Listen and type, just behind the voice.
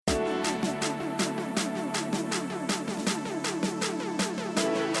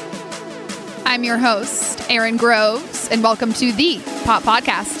I'm your host, Erin Groves, and welcome to the Pop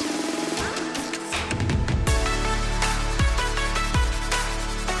Podcast.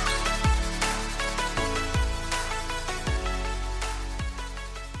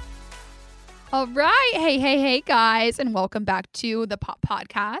 All right. Hey, guys, and welcome back to the Pop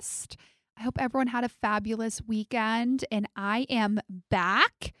Podcast. I hope everyone had a fabulous weekend, and I am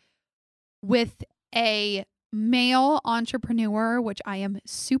back with a male entrepreneur, which I am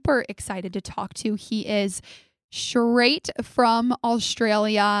super excited to talk to. He is straight from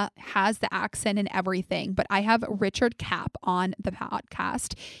Australia, has the accent and everything, but I have Richard Kapp on the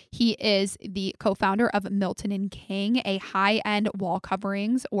podcast. He is the co-founder of Milton and King, a high-end wall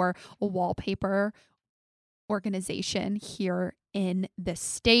coverings or wallpaper organization here in the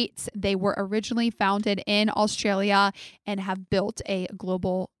States. They were originally founded in Australia and have built a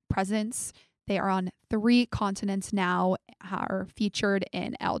global presence. They are on 3 continents now, are featured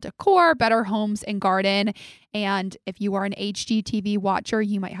in Elle Decor, Better Homes and Garden. And if you are an HGTV watcher,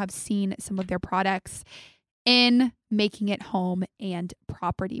 you might have seen some of their products in Making It Home and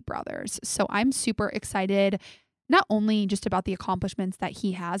Property Brothers. So I'm super excited, not only just about the accomplishments that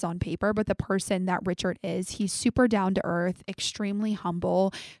he has on paper, but the person that Richard is. He's super down to earth, extremely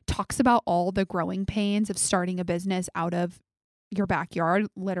humble, talks about all the growing pains of starting a business out of your backyard,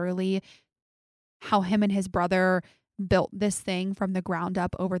 literally how him and his brother built this thing from the ground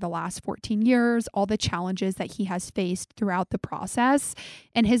up over the last 14 years, all the challenges that he has faced throughout the process,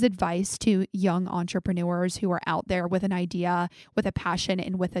 and his advice to young entrepreneurs who are out there with an idea, with a passion,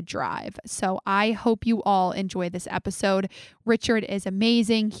 and with a drive. So I hope you all enjoy this episode. Richard is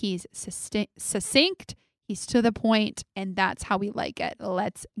amazing. He's succinct. He's to the point, and that's how we like it.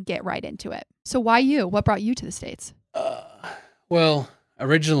 Let's get right into it. So why you? What brought you to the States? Well,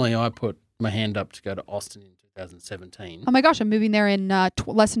 originally I put my hand up to go to Austin in 2017. Oh my gosh, I'm moving there in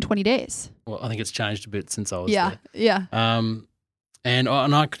less than 20 days. Well, I think it's changed a bit since I was there. Yeah. And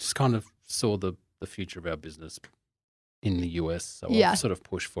I just kind of saw the future of our business in the US, so I sort of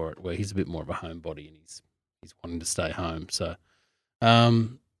pushed for it, where he's a bit more of a homebody and he's wanting to stay home. So,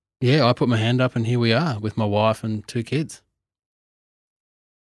 I put my hand up and here we are with my wife and 2 kids.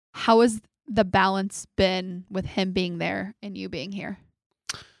 How has the balance been with him being there and you being here?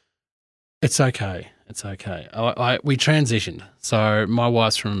 It's okay. We transitioned. So my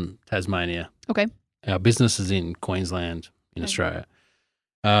wife's from Tasmania. Okay. Our business is in Queensland in Australia.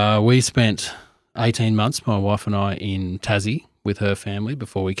 We spent 18 months, my wife and I, in Tassie with her family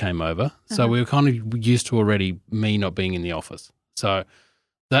before we came over. So we were kind of used to already me not being in the office. So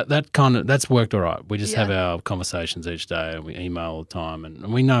that's worked all right. We just have our conversations each day and we email all the time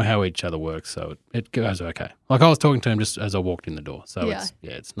and we know how each other works, so it goes okay. Like I was talking to him just as I walked in the door. So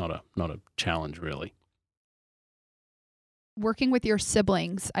it's not a challenge really. Working with your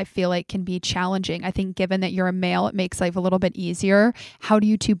siblings, I feel like can be challenging. I think given that you're a male, it makes life a little bit easier. How do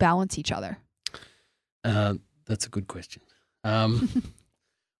you two balance each other? That's a good question.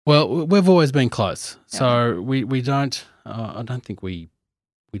 Well, we've always been close. So we don't I don't think we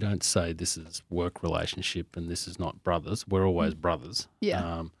don't say this is work relationship and this is not brothers. We're always brothers.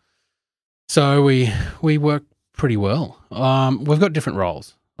 Yeah. So we work pretty well. We've got different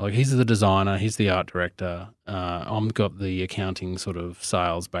roles. Like he's the designer, he's the art director. I've got the accounting sort of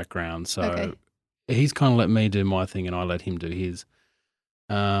sales background. So he's kind of let me do my thing and I let him do his.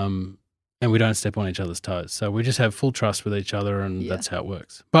 And we don't step on each other's toes. So we just have full trust with each other and that's how it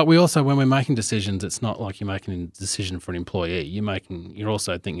works. But we also, when we're making decisions, it's not like you're making a decision for an employee. You're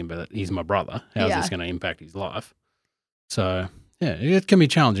also thinking about, he's my brother. How's this going to impact his life? So, it can be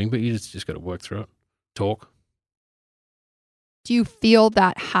challenging, but you just got to work through it, talk. Do you feel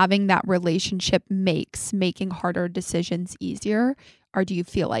that having that relationship makes making harder decisions easier? Or do you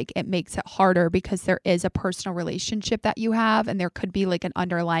feel like it makes it harder because there is a personal relationship that you have and there could be like an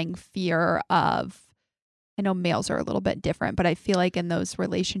underlying fear of, I know males are a little bit different, but I feel like in those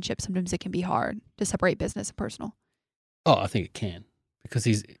relationships, sometimes it can be hard to separate business and personal. Oh, I think it can because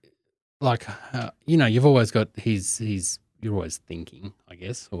he's like, you've always got, you're always thinking, I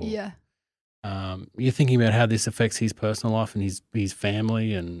guess. Or, you're thinking about how this affects his personal life and his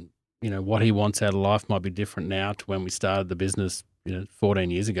family and, what he wants out of life might be different now to when we started the business.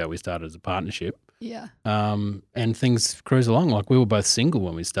 14 years ago we started as a partnership. Yeah. And things cruise along. Like we were both single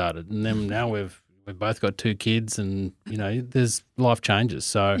when we started, and then now we've both got 2 kids, and there's life changes.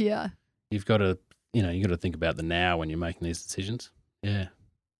 So you've got to think about the now when you're making these decisions. Yeah.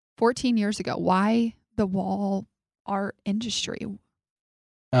 14 years ago, why the wall art industry?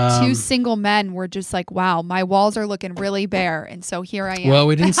 2 single men were just like, wow, my walls are looking really bare, and so here I am. Well,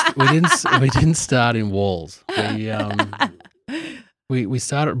 we didn't start in walls. we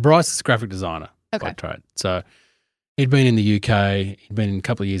started. Bryce is a graphic designer by trade, so he'd been in the UK, he'd been a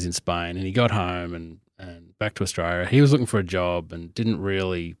couple of years in Spain, and he got home and back to Australia. He was looking for a job and didn't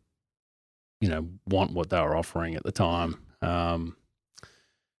really, want what they were offering at the time.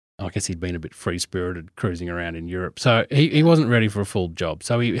 I guess he'd been a bit free-spirited cruising around in Europe. So he wasn't ready for a full job.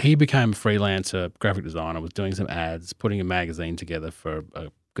 So he became a freelancer graphic designer, was doing some ads, putting a magazine together for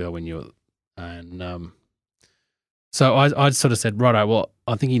a girl we knew. And so I sort of said, righto, well,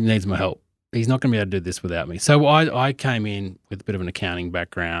 I think he needs my help. He's not going to be able to do this without me. So I came in with a bit of an accounting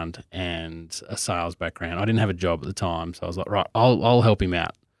background and a sales background. I didn't have a job at the time. So I was like, right, I'll help him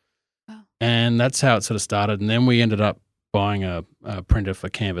out. Wow. And that's how it sort of started. And then we ended up buying a printer for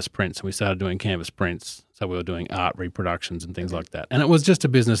canvas prints, and we started doing canvas prints. So we were doing art reproductions and things like that. And it was just a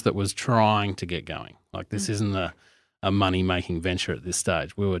business that was trying to get going. Like this isn't a money-making venture at this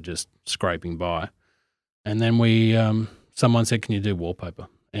stage. We were just scraping by. And then someone said, can you do wallpaper?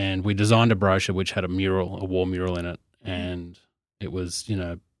 And we designed a brochure which had a wall mural in it, and it was,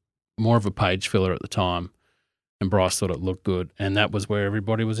 more of a page filler at the time. And Bryce thought it looked good, and that was where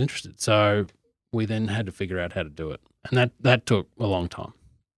everybody was interested. So we then had to figure out how to do it. And that took a long time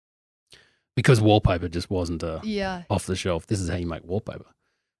because wallpaper just wasn't off the shelf. This is how you make wallpaper,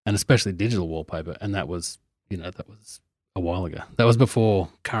 and especially digital wallpaper. And that was a while ago. That was before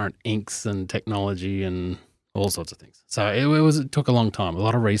current inks and technology and all sorts of things. So it took a long time, a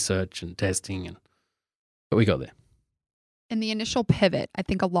lot of research and testing, but we got there. In the initial pivot, I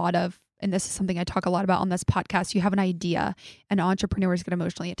think and this is something I talk a lot about on this podcast, you have an idea, and entrepreneurs get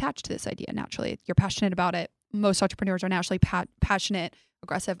emotionally attached to this idea naturally. You're passionate about it. Most entrepreneurs are naturally passionate,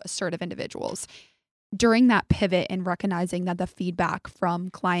 aggressive, assertive individuals. During that pivot and recognizing that the feedback from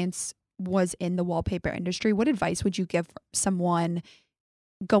clients was in the wallpaper industry, what advice would you give someone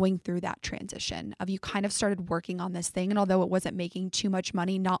going through that transition of you kind of started working on this thing, and although it wasn't making too much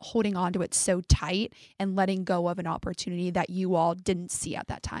money, not holding on to it so tight and letting go of an opportunity that you all didn't see at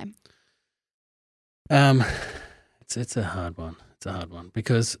that time? It's a hard one. It's a hard one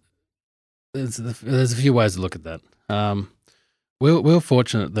because there's a few ways to look at that. We were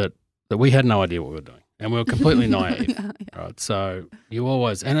fortunate that we had no idea what we were doing, and we were completely naive. Yeah. Right? So you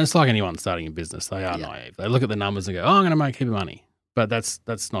always, and it's like anyone starting a business, they are naive. They look at the numbers and go, "Oh, I'm going to make a heap of money," but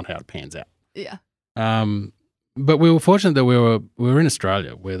that's not how it pans out. Yeah. But we were fortunate that we were in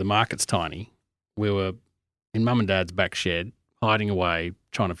Australia where the market's tiny. We were in mum and dad's back shed, hiding away,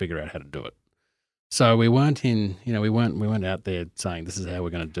 trying to figure out how to do it. So we weren't we weren't out there saying this is how we're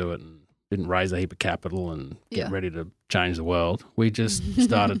going to do it, and didn't raise a heap of capital and get ready to change the world. We just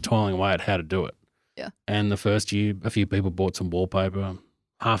started toiling away at how to do it. Yeah. And the first year, a few people bought some wallpaper.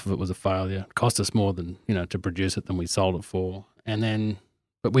 Half of it was a failure. It cost us more than, to produce it than we sold it for.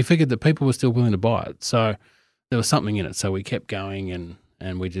 But we figured that people were still willing to buy it. So there was something in it. So we kept going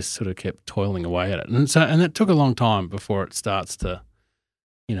and we just sort of kept toiling away at it. And it took a long time before it starts to,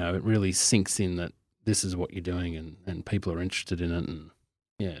 it really sinks in that this is what you're doing and people are interested in it. And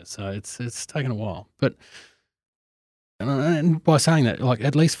so it's taken a while. But and by saying that, like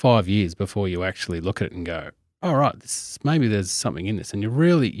at least 5 years before you actually look at it and go, all right, maybe there's something in this, and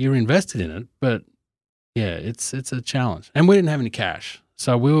you're invested in it. But it's a challenge, and we didn't have any cash,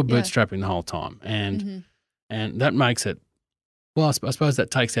 so we were bootstrapping the whole time, and that makes it. Well, I suppose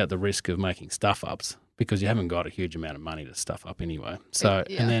that takes out the risk of making stuff ups because you haven't got a huge amount of money to stuff up anyway. So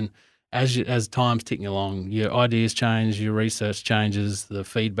and then as time's ticking along, your ideas change, your research changes, the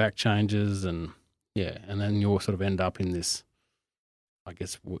feedback changes, and then you'll sort of end up in this, I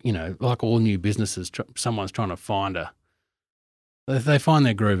guess, like all new businesses, someone's trying to find they find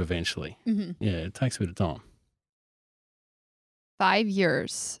their groove eventually. Mm-hmm. Yeah, it takes a bit of time. 5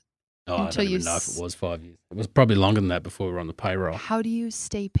 years. Oh, I don't even know if it was 5 years. It was probably longer than that before we were on the payroll. How do you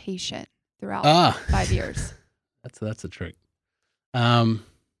stay patient throughout 5 years? That's a trick.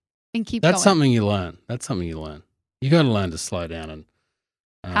 And keep That's going. something you learn. You got to learn to slow down. And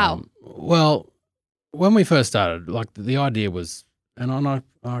how? Well, when we first started, like the idea was, and I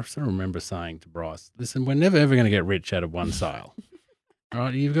sort of remember saying to Bryce, listen, we're never ever going to get rich out of one sale.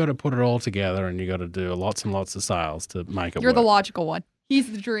 Right? You've got to put it all together, and you've got to do lots and lots of sales to make it You're work. the logical one.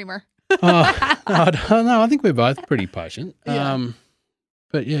 He's the dreamer. No, I think we're both pretty patient. Yeah.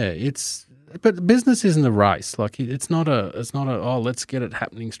 But business isn't a race. Like it's not a let's get it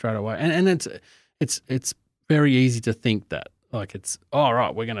happening straight away. And it's very easy to think that like it's all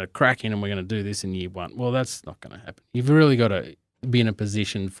right, we're going to crack in and we're going to do this in year one. Well, that's not going to happen. You've really got to be in a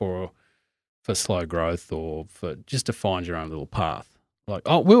position for slow growth or for just to find your own little path. Like,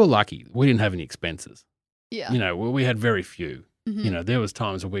 we were lucky. We didn't have any expenses. Yeah. We had very few. Mm-hmm. There was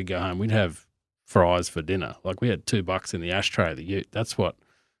times where we'd go home, we'd have fries for dinner. Like we had $2 in the ashtray of the ute. That's what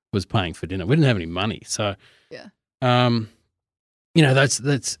was paying for dinner. We didn't have any money. So, Yeah.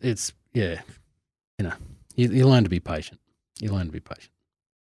 You learn to be patient.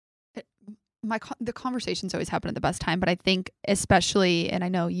 The conversations always happen at the best time, but I think especially, and I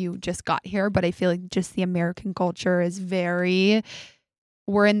know you just got here, but I feel like just the American culture is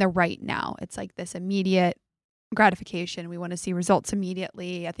we're in the right now. It's like this immediate gratification. We want to see results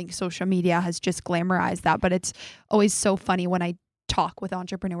immediately. I think social media has just glamorized that, but it's always so funny when I talk with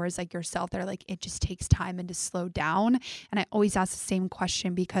entrepreneurs like yourself. They're like, it just takes time and to slow down. And I always ask the same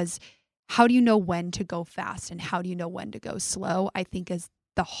question, because how do you know when to go fast and how do you know when to go slow? I think is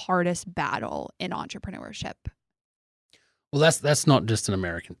the hardest battle in entrepreneurship. Well, that's not just an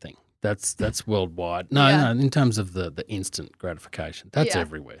American thing. That's worldwide. No, in terms of the instant gratification, that's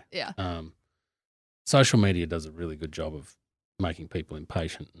everywhere. Yeah. Social media does a really good job of making people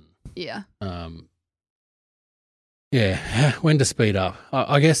impatient. Yeah. When to speed up.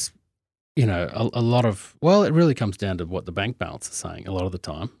 I guess, a lot of, it really comes down to what the bank balance is saying a lot of the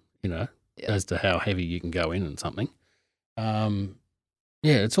time, as to how heavy you can go in on something.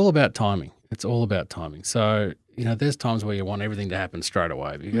 It's all about timing. So, there's times where you want everything to happen straight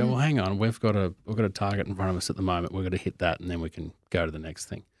away. But you go, well, hang on, we've got a target in front of us at the moment. We've got to hit that and then we can go to the next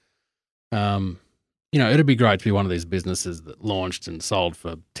thing. It'd be great to be one of these businesses that launched and sold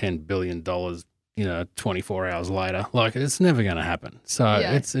for $10 billion, 24 hours later. Like, it's never going to happen. So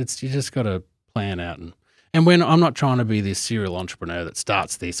it's you just got to plan out. And when I'm not trying to be this serial entrepreneur that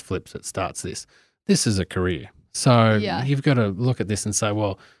starts this, flips it, starts this. This is a career. So you've got to look at this and say,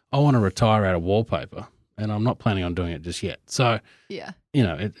 well, I want to retire out of wallpaper and I'm not planning on doing it just yet. So,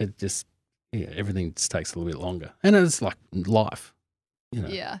 it just, everything just takes a little bit longer. And it's like life. You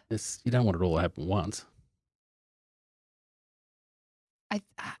don't want it all to happen once.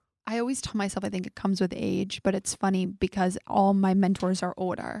 I always tell myself I think it comes with age, but it's funny because all my mentors are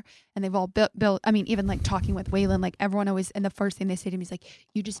older and they've all built. I mean, even like talking with Waylon, like everyone always, and the first thing they say to me is like,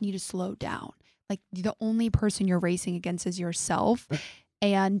 you just need to slow down. Like the only person you're racing against is yourself.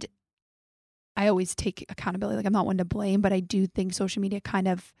 And I always take accountability. Like I'm not one to blame, but I do think social media kind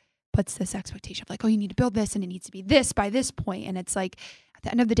of puts this expectation of like, oh, you need to build this and it needs to be this by this point. And it's like, at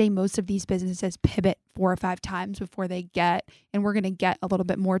the end of the day, most of these businesses pivot 4 or 5 times before they get, and we're going to get a little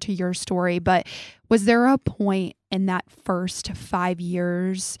bit more to your story, but was there a point in that first 5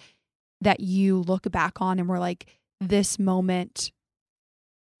 years that you look back on and were like, this moment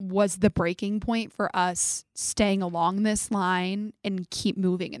was the breaking point for us staying along this line and keep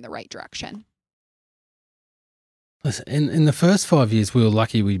moving in the right direction? Listen, in the first 5 years, we were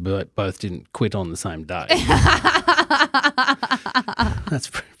lucky we both didn't quit on the same day. That's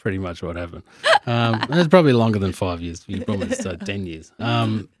pretty much what happened. It's probably longer than 5 years. You probably said 10 years.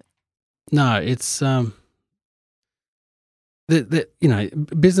 No, it's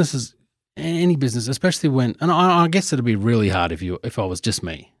businesses, any business, especially when, and I guess it'd be really hard if I was just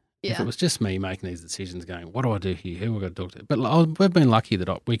me. Yeah. If it was just me making these decisions, going, what do I do here? Who am I going to talk to? But we've been lucky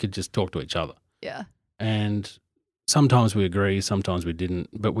that we could just talk to each other. Yeah. And sometimes we agree, sometimes we didn't,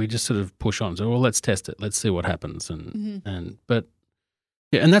 but we just sort of push on. So, well, let's test it. Let's see what happens. And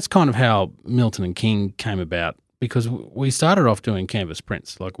that's kind of how Milton and King came about, because we started off doing canvas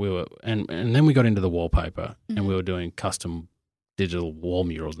prints, like we were, and then we got into the wallpaper and we were doing custom digital wall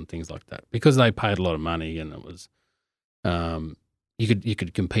murals and things like that, because they paid a lot of money and it was, you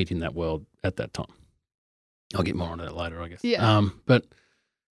could compete in that world at that time. I'll get more on that later, I guess. Yeah.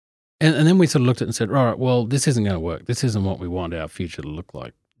 And then we sort of looked at it and said, all right, well, this isn't going to work. This isn't what we want our future to look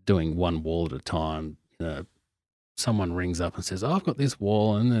like, doing one wall at a time. Someone rings up and says, oh, I've got this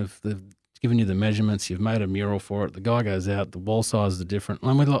wall and they've given you the measurements. You've made a mural for it. The guy goes out. The wall sizes are different.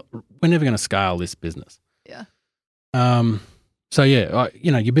 And we're never going to scale this business. Yeah. Your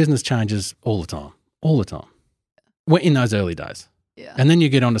business changes all the time. We're in those early days. Yeah. And then you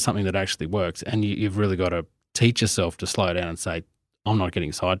get onto something that actually works and you've really got to teach yourself to slow down and say, I'm not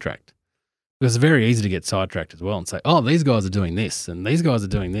getting sidetracked. Because it's very easy to get sidetracked as well and say, oh, these guys are doing this and these guys are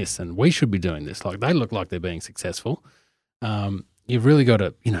doing this and we should be doing this. Like they look like they're being successful. You've really got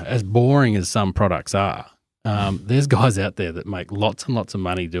to, as boring as some products are, there's guys out there that make lots and lots of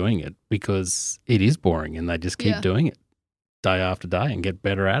money doing it because it is boring and they just keep doing it day after day and get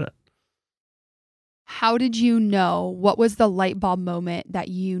better at it. How did you know, what was the light bulb moment that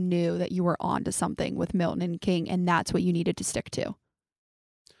you knew that you were onto something with Milton and King and that's what you needed to stick to?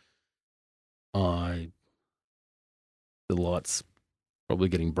 The light's probably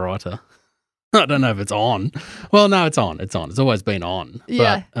getting brighter. I don't know if it's on. Well, no, it's on. It's always been on.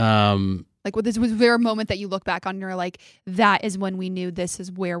 Yeah. But Like, was there a moment that you look back on and you're like, that is when we knew this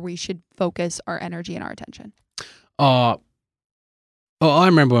is where we should focus our energy and our attention? I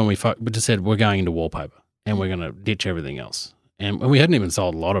remember when we just said we're going into wallpaper and we're going to ditch everything else. And we hadn't even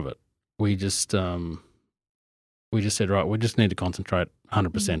sold a lot of it. We just said, right, we just need to concentrate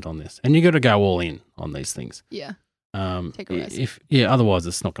 100% on this. And you got to go all in on these things. Yeah. Take a risk. Otherwise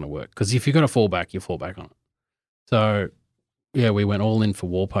it's not going to work. Because if you've got to fall back, you fall back on it. So, yeah, we went all in for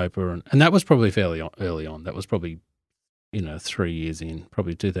wallpaper. And that was probably fairly early on. That was probably, 3 years in,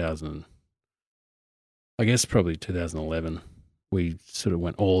 probably 2011. We sort of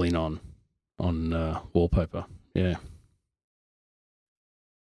went all in on wallpaper. Yeah.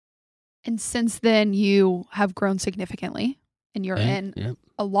 And since then, you have grown significantly, and you're in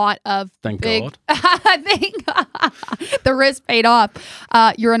a lot of Thank big. God. The risk paid off.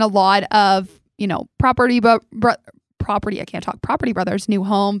 You're in a lot of property, property. I can't talk. Property Brothers, new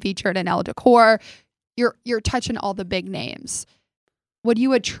home featured in Elle Decor. You're touching all the big names. What do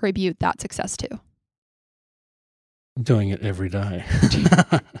you attribute that success to? Doing it every day.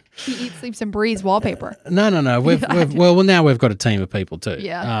 He eats, sleeps, and breathes wallpaper. No. Now we've got a team of people too.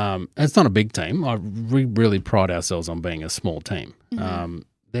 Yeah. It's not a big team. We really pride ourselves on being a small team. Mm-hmm.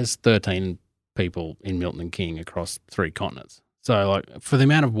 There's 13 people in Milton and King across 3 continents. So, like, for the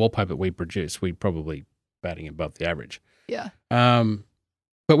amount of wallpaper we produce, we're probably batting above the average. Yeah.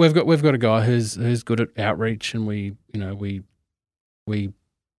 But we've got a guy who's good at outreach, and we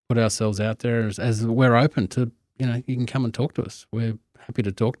put ourselves out there as we're open to. You can come and talk to us. We're happy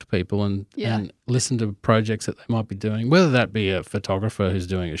to talk to people and listen to projects that they might be doing, whether that be a photographer who's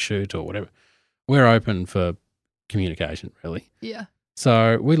doing a shoot or whatever. We're open for communication, really. Yeah.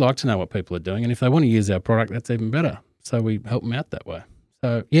 So we like to know what people are doing, and if they want to use our product, that's even better. So we help them out that way.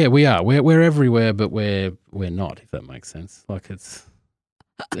 So yeah, we are. We're everywhere, but we're not. If that makes sense. Like it's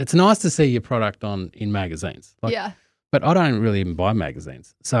nice to see your product in magazines. Yeah. But I don't really even buy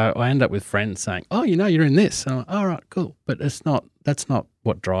magazines. So I end up with friends saying, oh, you're in this. And I'm like, all right, cool. But that's not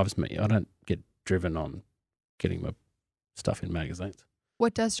what drives me. I don't get driven on getting my stuff in magazines.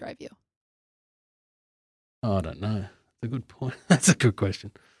 What does drive you? Oh, I don't know. That's a good point. That's a good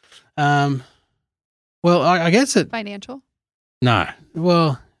question. Well, I guess Financial? No.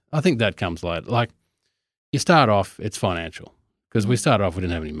 Well, I think that comes later. Like, you start off, it's financial. Because we started off, we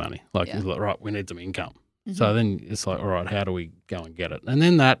didn't have any money. Like, right, we need some income. Mm-hmm. So then it's like, all right, how do we go and get it? And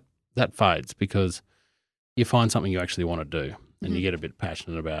then that fades because you find something you actually want to do and you get a bit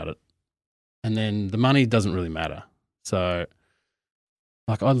passionate about it. And then the money doesn't really matter. So,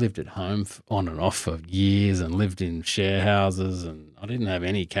 like, I lived at home on and off for years and lived in share houses, and I didn't have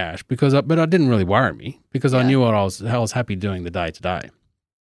any cash but it didn't really worry me because I knew what I was happy doing the day to day.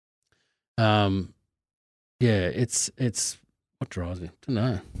 It's what drives me. I don't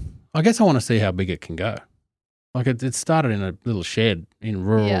know. I guess I want to see how big it can go. Like it started in a little shed in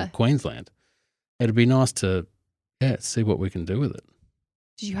rural Queensland. It'd be nice to, see what we can do with it.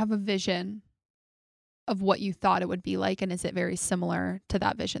 Did you have a vision of what you thought it would be like, and is it very similar to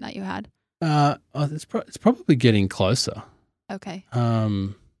that vision that you had? It's probably getting closer. Okay.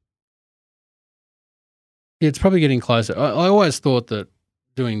 It's probably getting closer. I always thought that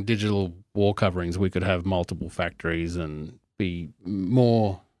doing digital wall coverings, we could have multiple factories and be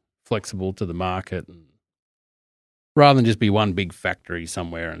more flexible to the market, and rather than just be one big factory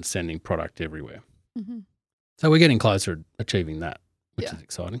somewhere and sending product everywhere. Mm-hmm. So we're getting closer to achieving that, which is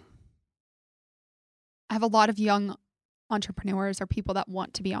exciting. I have a lot of young entrepreneurs or people that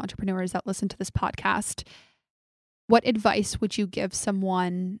want to be entrepreneurs that listen to this podcast. What advice would you give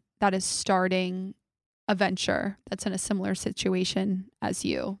someone that is starting a venture that's in a similar situation as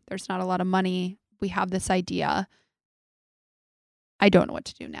you? There's not a lot of money. We have this idea. I don't know what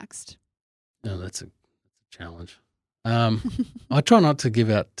to do next. No, that's a challenge. I try not to give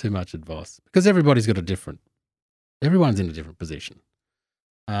out too much advice because everyone's in a different position.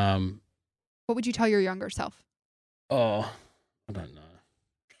 What would you tell your younger self? Oh, I don't know.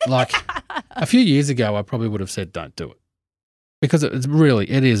 Like a few years ago, I probably would have said, don't do it because it is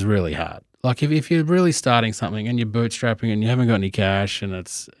really hard. Like if you're really starting something and you're bootstrapping and you haven't got any cash and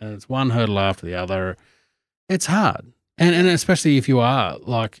it's one hurdle after the other, it's hard. And especially if you are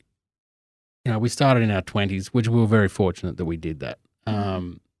like, we started in our 20s, which we were very fortunate that we did that.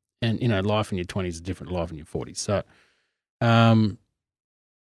 And, life in your 20s is different to life in your 40s. So,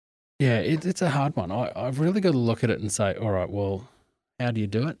 it's a hard one. I've really got to look at it and say, all right, well, how do you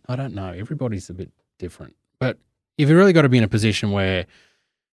do it? I don't know. Everybody's a bit different. But you've really got to be in a position where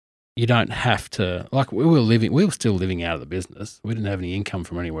you don't have to, like we were still living out of the business. We didn't have any income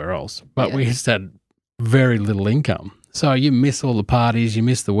from anywhere else, but we just had very little income. So you miss all the parties, you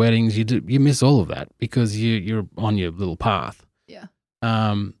miss the weddings, you miss all of that because you're on your little path. Yeah.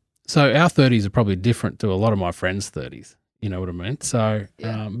 So our 30s are probably different to a lot of my friends' 30s. You know what I mean? So,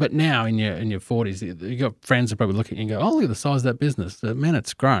 Yeah. but now in your 40s, you got friends that probably look at you and go, "Oh, look at the size of that business. Man,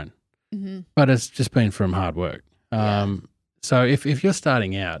 it's grown." Mm-hmm. But it's just been from hard work. So if you're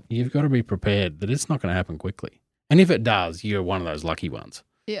starting out, you've got to be prepared that it's not going to happen quickly. And if it does, you're one of those lucky ones.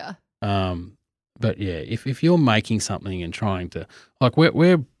 Yeah. But yeah, if you're making something and trying to, like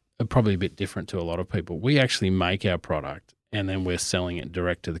we're probably a bit different to a lot of people. We actually make our product and then we're selling it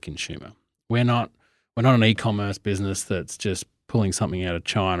direct to the consumer. We're not an e-commerce business that's just pulling something out of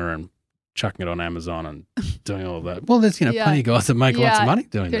China and chucking it on Amazon and doing all of that. Well, there's plenty of guys that make lots of money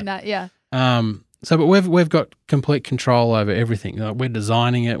doing that. Yeah. So, but we've got complete control over everything. Like we're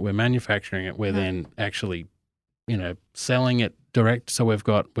designing it, we're manufacturing it, we're then actually, selling it direct. So we've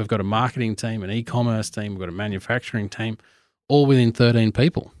got a marketing team, an e-commerce team, we've got a manufacturing team, all within 13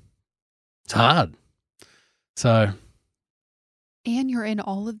 people. It's hard. So, and you're in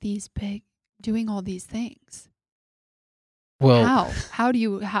all of these doing all these things. Well, how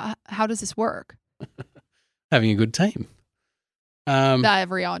does this work? Having a good team. That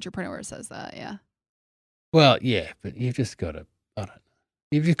every entrepreneur says that, yeah. Well, yeah, but you've just got to,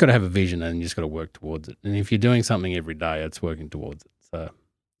 you've just got to have a vision and you just got to work towards it. And if you're doing something every day, it's working towards it. So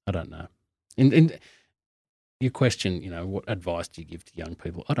I don't know. And your question, what advice do you give to young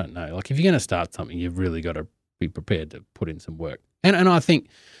people? I don't know. Like if you're going to start something, you've really got to be prepared to put in some work. And I think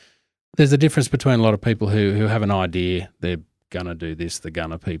there's a difference between a lot of people who have an idea, they're going to do this, the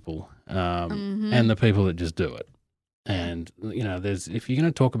gunner people, and the people that just do it. And, if you're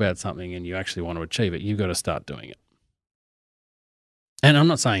going to talk about something and you actually want to achieve it, you've got to start doing it. And I'm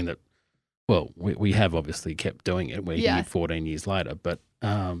not saying that, well, we have obviously kept doing it. We're here 14 years later, but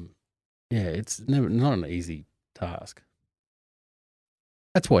it's not an easy task.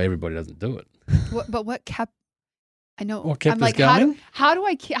 That's why everybody doesn't do it. What kept? I know. What kept us going? How do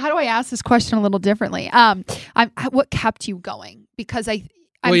I ask this question a little differently? What kept you going? Because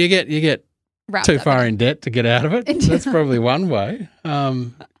you get too far in debt to get out of it. That's probably one way.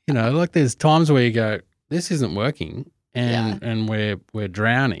 Like there's times where you go, this isn't working, and we're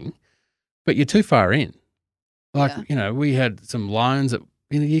drowning, but you're too far in. Like we had some loans that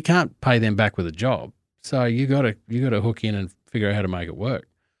you can't pay them back with a job, so you got to hook in and figure out how to make it work.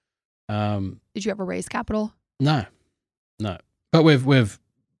 Did you ever raise capital? No, but we've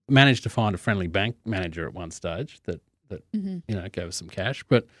managed to find a friendly bank manager at one stage that gave us some cash,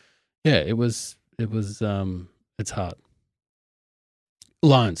 but. Yeah, it was it's hard.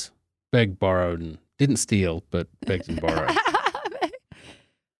 Loans, begged, borrowed, and didn't steal, but begged and borrowed.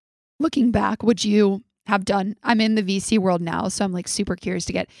 Looking back, would you have done, I'm in the VC world now, so I'm like super curious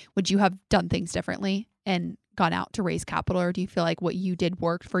would you have done things differently and gone out to raise capital, or do you feel like what you did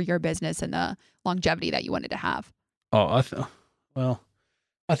worked for your business and the longevity that you wanted to have? Oh,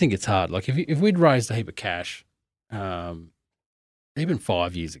 I think it's hard. Like if we'd raised a heap of cash, even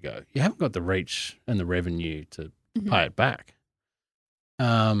 5 years ago, you haven't got the reach and the revenue to pay it back.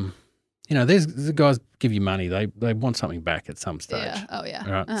 There's the guys give you money, they want something back at some stage. Yeah. Oh yeah.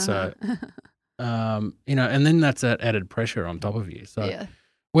 Right. So, and then that's that added pressure on top of you. So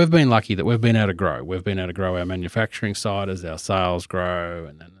we've been lucky that we've been able to grow. We've been able to grow our manufacturing side as our sales grow,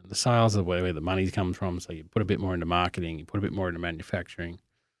 and then the sales are where the money comes from. So you put a bit more into marketing, you put a bit more into manufacturing.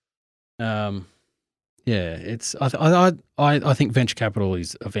 Yeah, it's. I think venture capital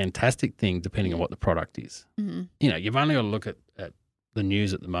is a fantastic thing, depending on what the product is. Mm-hmm. You've only got to look at the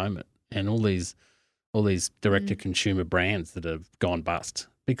news at the moment, and all these direct to consumer brands that have gone bust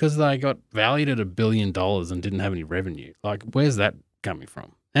because they got valued at $1 billion and didn't have any revenue. Like, where's that coming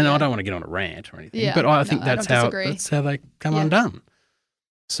from? And I don't want to get on a rant or anything, but I think that's how they come undone.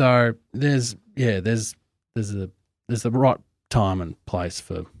 So there's the right time and place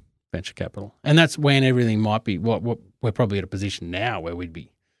for venture capital, and that's when everything might be. What we're probably at a position now where we'd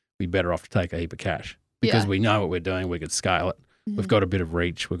be better off to take a heap of cash because we know what we're doing. We could scale it. Mm-hmm. We've got a bit of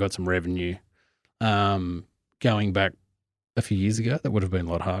reach. We've got some revenue. Going back a few years ago, that would have been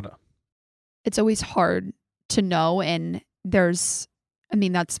a lot harder. It's always hard to know, and that's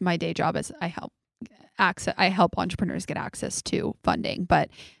my day job. Is I help entrepreneurs get access to funding, but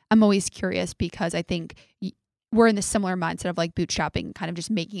I'm always curious because I think we're in the similar mindset of like bootstrapping, kind of just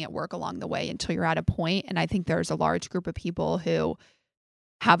making it work along the way until you're at a point. And I think there's a large group of people who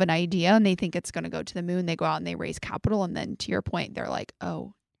have an idea and they think it's going to go to the moon. They go out and they raise capital. And then to your point, they're like,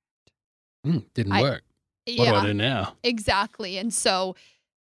 oh, didn't work. What do I do now? Exactly. And so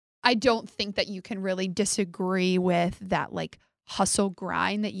I don't think that you can really disagree with that like hustle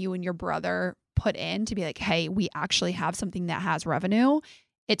grind that you and your brother put in to be like, hey, we actually have something that has revenue.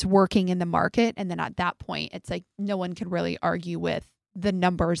 It's working in the market. And then at that point, it's like no one can really argue with the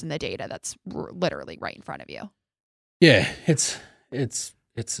numbers and the data that's literally right in front of you. Yeah, it's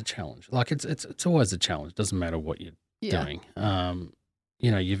a challenge. Like it's always a challenge. Doesn't matter what you're doing.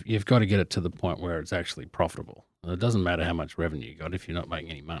 You've got to get it to the point where it's actually profitable. It doesn't matter how much revenue you got if you're not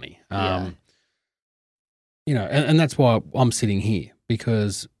making any money. And that's why I'm sitting here,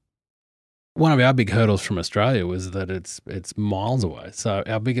 because one of our big hurdles from Australia was that it's miles away. So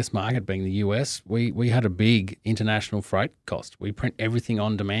our biggest market being the US, we had a big international freight cost. We print everything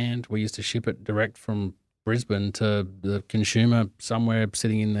on demand. We used to ship it direct from Brisbane to the consumer somewhere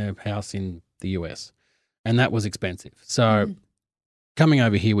sitting in their house in the US. And that was expensive. So coming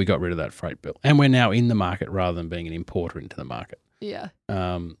over here, we got rid of that freight bill. And we're now in the market rather than being an importer into the market. Yeah.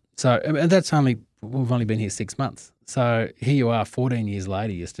 And we've only been here 6 months. So here you are 14 years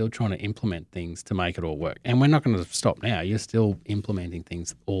later, you're still trying to implement things to make it all work. And we're not going to stop now. You're still implementing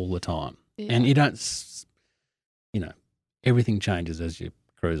things all the time. Yeah. And you don't, everything changes as you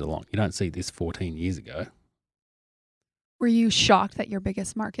cruise along. You don't see this 14 years ago. Were you shocked that your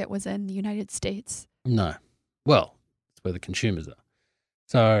biggest market was in the United States? No. Well, it's where the consumers are.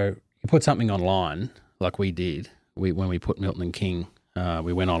 So you put something online like we did. When we put Milton and King,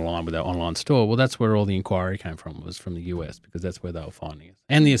 we went online with our online store. Well, that's where all the inquiry came from, was from the US, because that's where they were finding us.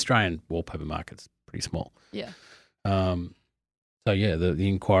 And the Australian wallpaper market's pretty small. Yeah. The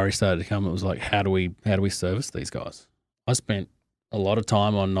inquiry started to come. It was like, how do we service these guys? I spent a lot of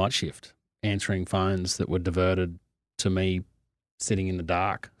time on night shift answering phones that were diverted to me sitting in the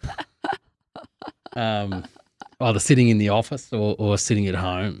dark, either sitting in the office or sitting at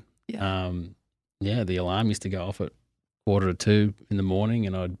home. Yeah. The alarm used to go off at 1:45 in the morning,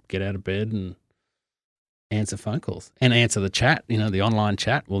 and I'd get out of bed and answer phone calls and answer the chat, the online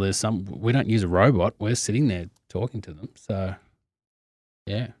chat. Well, we don't use a robot. We're sitting there talking to them. So,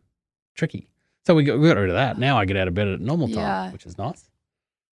 yeah, tricky. So we got rid of that. Now I get out of bed at normal time, which is nice.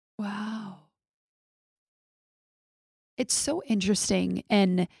 Wow. It's so interesting.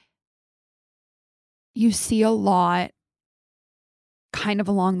 And you see a lot kind of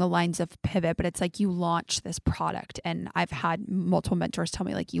along the lines of pivot, but it's like you launch this product, and I've had multiple mentors tell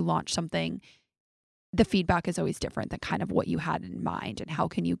me, like, you launch something, the feedback is always different than kind of what you had in mind, and how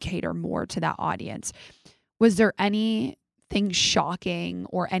can you cater more to that audience. Was there anything shocking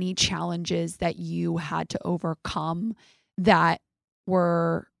or any challenges that you had to overcome that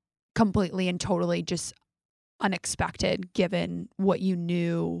were completely and totally just unexpected given what you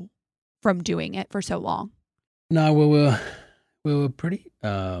knew from doing it for so long? No, we were pretty,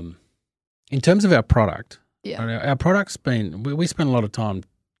 in terms of our product, our product's been, we spend a lot of time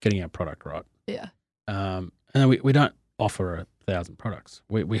getting our product right. Yeah. And we don't offer 1,000 products.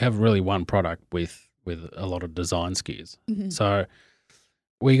 We have really one product with a lot of design SKUs. Mm-hmm. So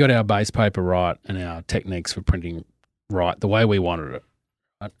we got our base paper right and our techniques for printing right the way we wanted it.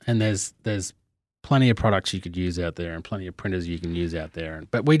 Right? And there's plenty of products you could use out there and plenty of printers you can use out there.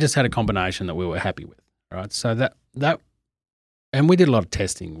 But we just had a combination that we were happy with, right? So that and we did a lot of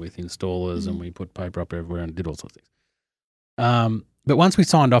testing with installers, and we put paper up everywhere and did all sorts of things. But once we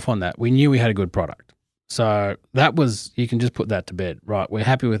signed off on that, we knew we had a good product. So that was, you can just put that to bed, right? We're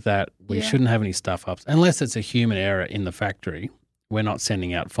happy with that. We shouldn't have any stuff ups. Unless it's a human error in the factory, we're not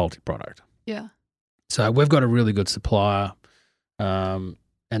sending out faulty product. Yeah. So we've got a really good supplier, and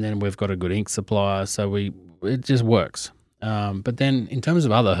then we've got a good ink supplier. So it just works. But then in terms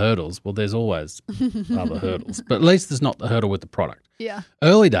of other hurdles, well, there's always other hurdles. But at least there's not the hurdle with the product. Yeah.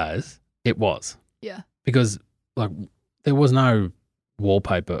 Early days, it was. Yeah. Because there was no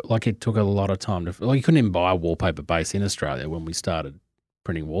wallpaper. It took a lot of time to. You couldn't even buy a wallpaper base in Australia when we started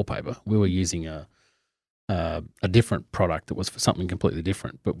printing wallpaper. We were using a different product that was for something completely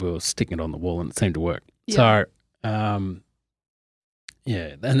different, but we were sticking it on the wall and it seemed to work. Yeah. So,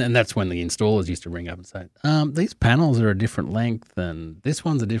 and that's when the installers used to ring up and say, these panels are a different length and this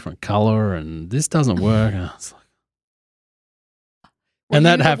one's a different color and this doesn't work. And I was like, and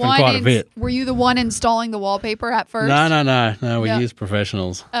that happened quite a bit. Were you the one installing the wallpaper at first? No. We use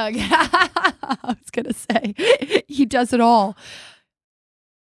professionals. I was going to say, he does it all.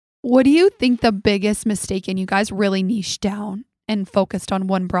 What do you think the biggest mistake, and you guys really niched down and focused on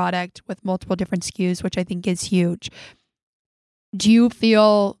one product with multiple different SKUs, which I think is huge. Do you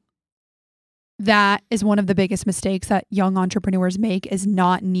feel that is one of the biggest mistakes that young entrepreneurs make, is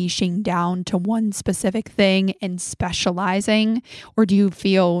not niching down to one specific thing and specializing? Or do you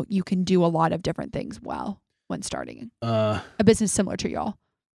feel you can do a lot of different things well when starting a business similar to y'all?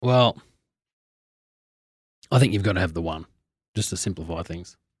 Well, I think you've got to have the one, just to simplify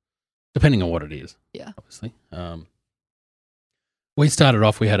things. depending on what it is. Yeah. Obviously. We started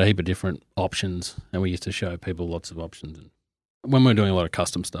off, we had a heap of different options, and we used to show people lots of options and when we were doing a lot of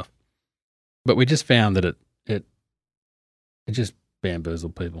custom stuff. But we just found that it just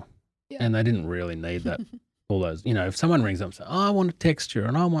bamboozled people. Yeah. And they didn't really need that. All those, if someone rings up and says, "Oh, I want a texture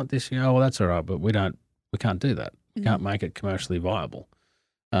and I want this," well, that's all right, but we can't do that. We can't make it commercially viable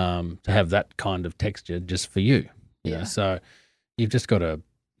to have that kind of texture just for you. You know, so you've just got to,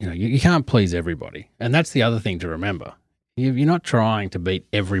 you can't please everybody, and that's the other thing to remember. You're not trying to beat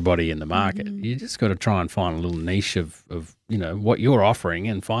everybody in the market. You just got to try and find a little niche of what you're offering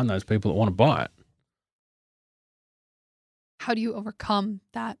and find those people that want to buy it. How do you overcome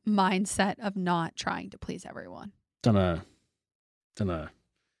that mindset of not trying to please everyone? Don't know.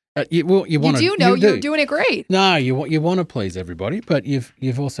 You want to. You're doing it great. No, you want to please everybody, but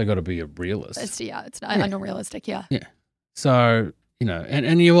you've also got to be a realist. It's not unrealistic. Yeah. Yeah. So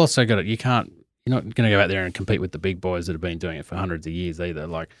and you also got to. You're not going to go out there and compete with the big boys that have been doing it for hundreds of years either.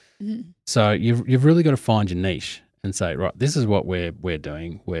 So you've really got to find your niche and say, right, this is what we're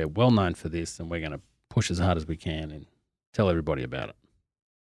doing. We're well known for this, and we're going to push as hard as we can and tell everybody about it.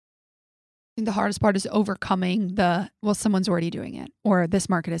 I think the hardest part is overcoming someone's already doing it, or this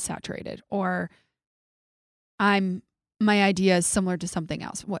market is saturated, or my idea is similar to something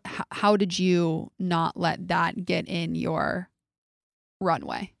else. How did you not let that get in your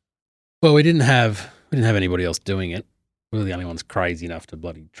runway? Well, we didn't have anybody else doing it. We were the only ones crazy enough to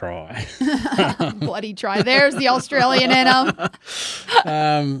bloody try. Bloody try. There's the Australian in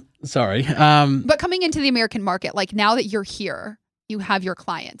them. Sorry. But coming into the American market, like now that you're here, you have your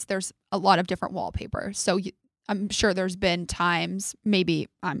clients. There's a lot of different wallpaper. So I'm sure there's been times, maybe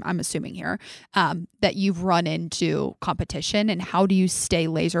I'm assuming here, that you've run into competition. And how do you stay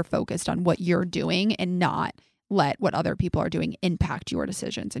laser focused on what you're doing and not let what other people are doing impact your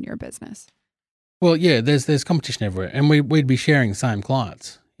decisions in your business? Well, yeah, there's competition everywhere, and we'd be sharing the same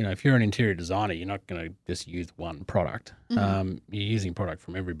clients. If you're an interior designer, you're not going to just use one product. You're using product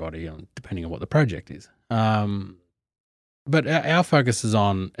from everybody, depending on what the project is. But our focus is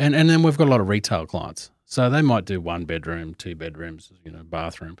on, and then we've got a lot of retail clients, so they might do 1 bedroom, 2 bedrooms,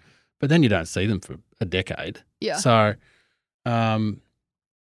 bathroom, but then you don't see them for a decade. Yeah. So,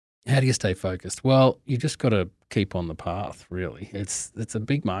 how do you stay focused? Well, you just got to keep on the path, really. It's a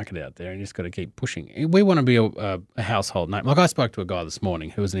big market out there, and you just got to keep pushing. We want to be a household name. Like I spoke to a guy this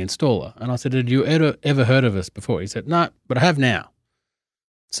morning who was an installer, and I said, "Did you ever heard of us before?" He said, "No, but I have now."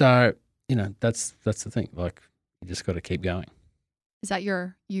 So, that's the thing. Like, you just got to keep going. Is that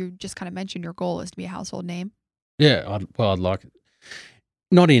you just kind of mentioned your goal is to be a household name? Yeah, I'd like it.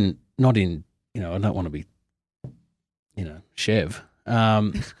 Not in I don't want to be, Chev.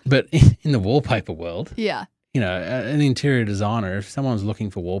 But in the wallpaper world, an interior designer, if someone's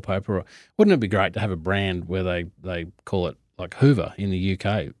looking for wallpaper, wouldn't it be great to have a brand where they call it like Hoover in the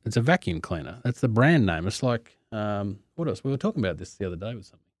UK? It's a vacuum cleaner. That's the brand name. It's like, what else? We were talking about this the other day with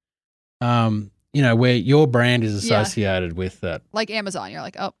something. Where your brand is associated with that. Like Amazon. You're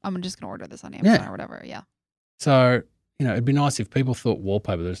like, oh, I'm just going to order this on Amazon or whatever. Yeah. So, it'd be nice if people thought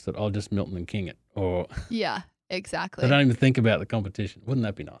wallpaper, they just thought, I'll just Milton and King it. Or yeah. Exactly. They don't even think about the competition. Wouldn't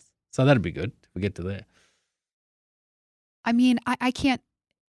that be nice? So that'd be good if we get to there. I mean, I can't,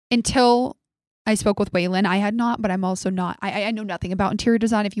 until I spoke with Waylon, I had not, but I'm also not, I know nothing about interior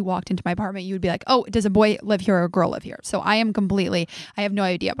design. If you walked into my apartment, you would be like, oh, does a boy live here or a girl live here? So I have no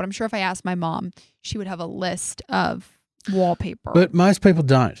idea, but I'm sure if I asked my mom, she would have a list of wallpaper. But most people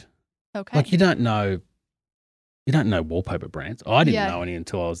don't. Okay. Like you don't know wallpaper brands. I didn't know any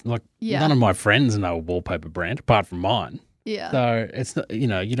until I was none of my friends know a wallpaper brand apart from mine. Yeah. So it's not,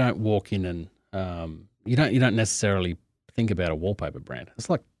 you don't walk in and you don't necessarily think about a wallpaper brand. It's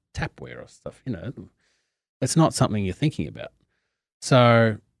like tapware or stuff. It's not something you're thinking about.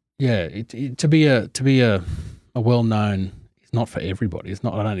 So yeah, to be a well known. It's not for everybody. It's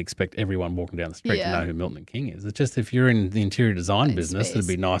not. I don't expect everyone walking down the street to know who Milton and King is. It's just if you're in the interior design business, it'd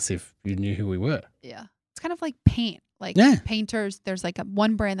be nice if you knew who we were. Yeah. It's kind of like paint. Like painters, there's like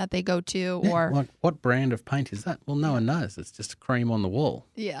one brand that they go to or... Like what brand of paint is that? Well, no one knows. It's just a cream on the wall.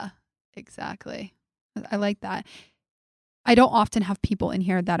 Yeah, exactly. I like that. I don't often have people in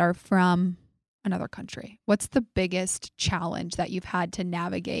here that are from another country. What's the biggest challenge that you've had to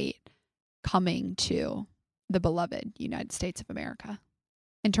navigate coming to the beloved United States of America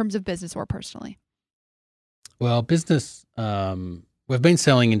in terms of business or personally? Well, business, we've been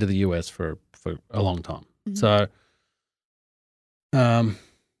selling into the US for a long time. Mm-hmm.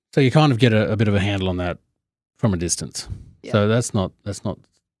 So you kind of get a bit of a handle on that from a distance. Yeah. So that's not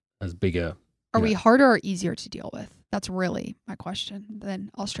as big a... Are we harder or easier to deal with That's really my question than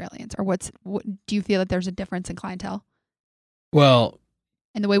Australians. Or what do you feel that there's a difference in clientele Well,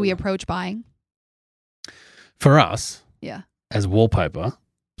 in the way we approach buying? for us, Yeah. as wallpaper,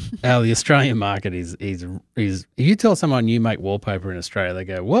 the Australian market is if you tell someone you make wallpaper in Australia, they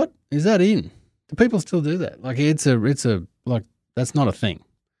go, "What is that in?" Do people still do that? Like it's a like that's not a thing.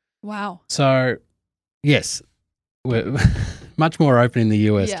 Wow. So, yes, we're much more open in the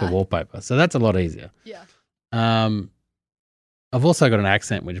US to wallpaper, so that's a lot easier. Yeah. I've also got an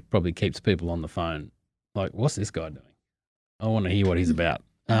accent which probably keeps people on the phone. Like, what's this guy doing? I want to hear what he's about.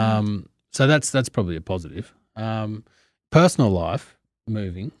 So that's probably a positive. Personal life,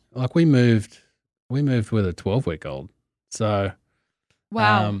 moving. Like we moved with a 12-week-old. So,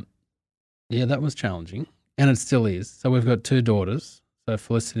 wow. Yeah, that was challenging, and it still is. So we've got 2 daughters. So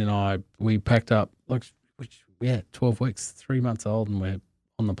Felicity and I, we packed up 12 weeks, 3 months old, and we're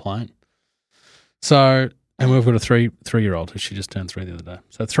on the plane. So, and we've got a 3-year-old who she just turned 3 the other day.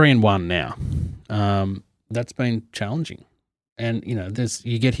 So 3 and 1 now. That's been challenging. And,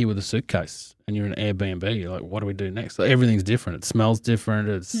 you get here with a suitcase and you're in an Airbnb. You're like, what do we do next? Like, everything's different. It smells different.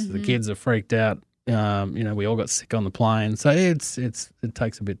 The kids are freaked out. We all got sick on the plane. So it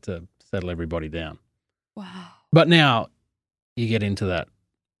takes a bit to settle everybody down. Wow. But now you get into that.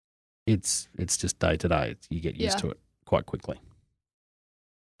 It's just day to day. You get used to it quite quickly.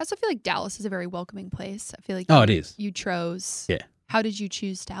 I also feel like Dallas is a very welcoming place. I feel like it is. You chose. Yeah. How did you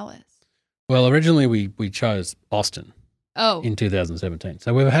choose Dallas? Well, originally we chose Austin. Oh. In 2017.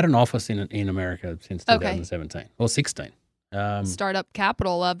 So we've had an office in America since 2017 or 16. Startup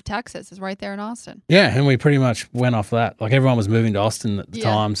capital of Texas is right there in Austin. Yeah, and we pretty much went off that. Like everyone was moving to Austin at the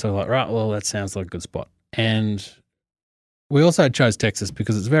time, so like, right, well, that sounds like a good spot. And we also chose Texas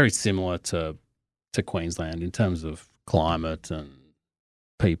because it's very similar to Queensland in terms of climate and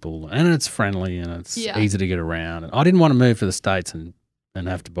people, and it's friendly and it's easy to get around. And I didn't want to move to the States and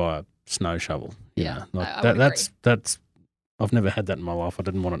have to buy a snow shovel. That's I've never had that in my life. I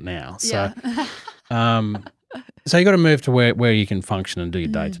didn't want it now. So, so you got to move to where you can function and do your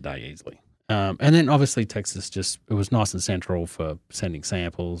day to day easily. And then obviously Texas it was nice and central for sending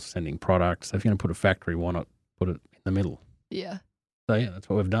samples, sending products. So if you're going to put a factory, why not put it in the middle? Yeah. So that's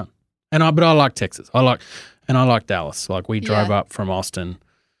what we've done. But I like Texas. I like Dallas. Like we drove up from Austin,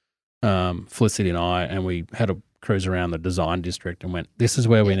 Felicity and I, and we had a cruise around the design district and went, this is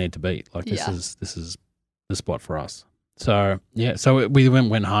where we need to be. Like this is the spot for us. So we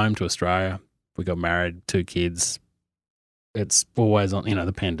went home to Australia. We got married, 2 kids. It's always on,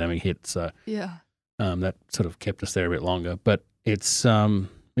 the pandemic hit, so that sort of kept us there a bit longer. But it's we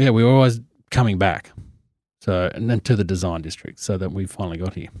were always coming back. So and then to the design district, so that we finally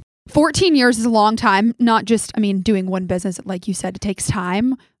got here. 14 years is a long time. Not just, doing one business, like you said, it takes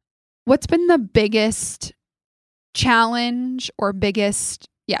time. What's been the biggest challenge or biggest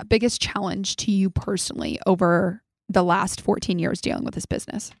challenge to you personally over the last 14 years dealing with this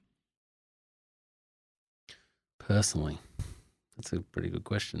business? Personally, that's a pretty good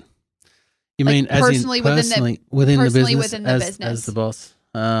question. You mean as personally in personally within the business as the boss?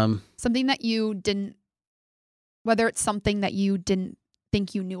 Something that you didn't, whether it's something that you didn't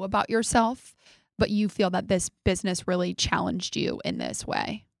think you knew about yourself, but you feel that this business really challenged you in this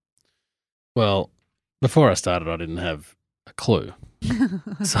way. Well, before I started, I didn't have a clue.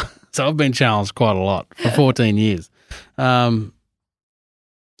 So I've been challenged quite a lot for 14 years. There's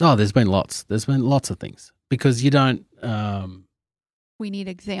been lots. There's been lots of things because you don't. We need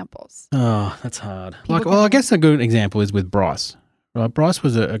examples. Oh, that's hard. I guess a good example is with Bryce. Right, Bryce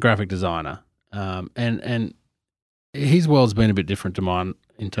was a graphic designer, and his world's been a bit different to mine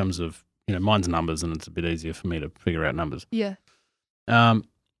in terms of mine's numbers, and it's a bit easier for me to figure out numbers. Yeah.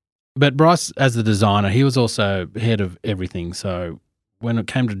 But Bryce, as the designer, he was also head of everything. So when it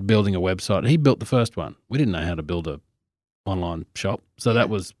came to building a website, he built the first one. We didn't know how to build a online shop. So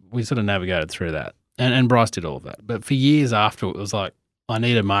we sort of navigated through that. And Bryce did all of that. But for years after, it was like, I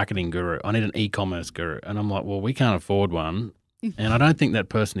need a marketing guru. I need an e-commerce guru. And I'm like, well, we can't afford one. And I don't think that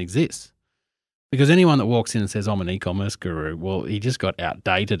person exists. Because anyone that walks in and says, I'm an e-commerce guru, well, he just got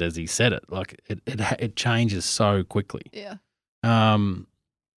outdated as he said it. Like it changes so quickly. Yeah.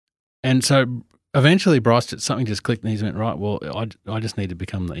 And so eventually something just clicked and he went, right, well, I just need to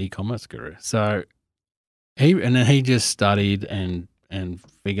become the e-commerce guru. So then he just studied and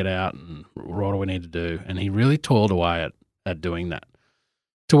figured out and what do we need to do. And he really toiled away at doing that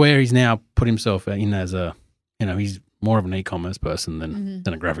to where he's now put himself in as he's more of an e-commerce person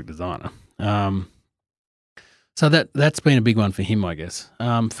than a graphic designer. So that's been a big one for him, I guess.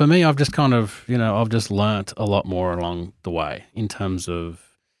 For me, I've just kind of, I've just learnt a lot more along the way in terms of,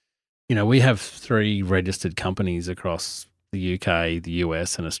 we have 3 registered companies across the UK, the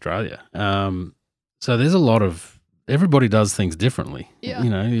US, and Australia. So there's a lot of everybody does things differently. Yeah.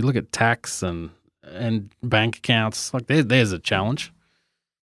 You look at tax and bank accounts. Like there's a challenge.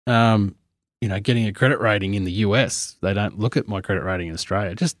 Getting a credit rating in the US, they don't look at my credit rating in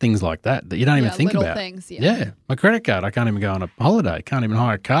Australia. Just things like that you don't even think about. Things, yeah. My credit card, I can't even go on a holiday. Can't even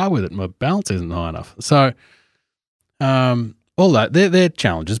hire a car with it. My balance isn't high enough. So, all that they're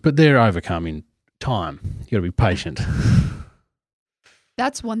challenges, but they're overcome in time. You got to be patient.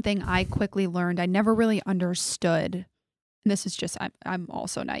 That's one thing I quickly learned. I never really understood. And this is just I'm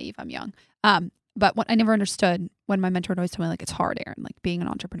also naive. I'm young. But what I never understood when my mentor would always tell me, like, it's hard, Aaron, like being an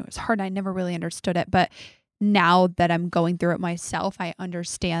entrepreneur is hard. And I never really understood it. But now that I'm going through it myself, I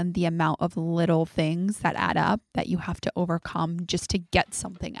understand the amount of little things that add up that you have to overcome just to get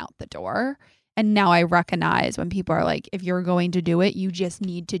something out the door. And now I recognize when people are like, if you're going to do it, you just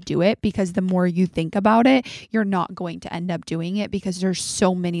need to do it, because the more you think about it, you're not going to end up doing it, because there's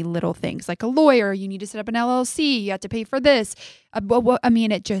so many little things. Like a lawyer, you need to set up an LLC, you have to pay for this.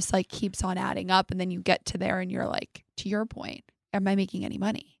 It just like keeps on adding up. And then you get to there and you're like, to your point, am I making any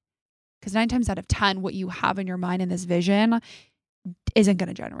money? Because 9 times out of 10, what you have in your mind in this vision isn't going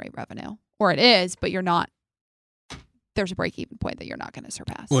to generate revenue. Or it is, but you're not. There's a break-even point that you're not going to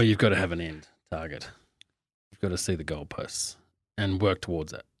surpass. Well, you've got to have an end target. You've got to see the goalposts and work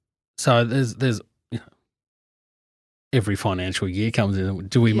towards that. So there's every financial year comes in.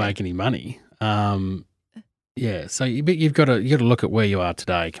 Do we make any money? So you've got to look at where you are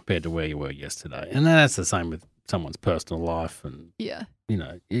today compared to where you were yesterday, and that's the same with someone's personal life. And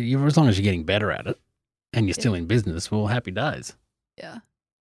as long as you're getting better at it and you're still in business, well, happy days. Yeah.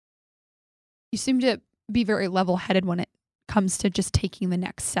 You seem to be very level-headed when it comes to just taking the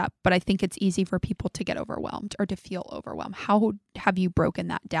next step, but I think it's easy for people to get overwhelmed or to feel overwhelmed. How have you broken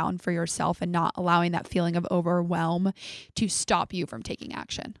that down for yourself and not allowing that feeling of overwhelm to stop you from taking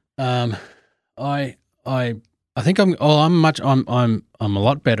action? I think I'm a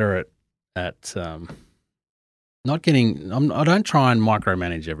lot better at not getting. I don't try and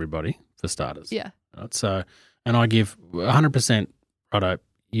micromanage everybody for starters. Yeah. Right? So, and I give 100%. Righto,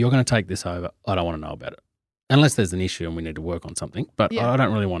 you're going to take this over. I don't want to know about it. Unless there's an issue and we need to work on something, but I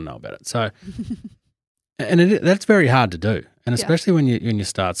don't really want to know about it. So, that's very hard to do, and especially when you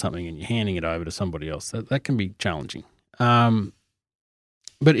start something and you're handing it over to somebody else, that can be challenging. But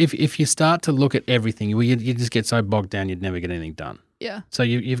if you start to look at everything, you just get so bogged down you'd never get anything done. Yeah. So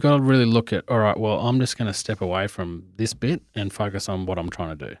you've got to really look at, all right, well, I'm just going to step away from this bit and focus on what I'm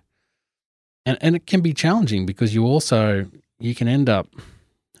trying to do, and it can be challenging because you can end up,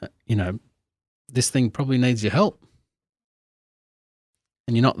 this thing probably needs your help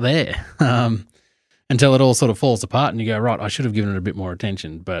and you're not there until it all sort of falls apart and you go, right, I should have given it a bit more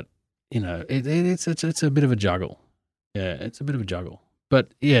attention. But, it's a bit of a juggle. Yeah, it's a bit of a juggle.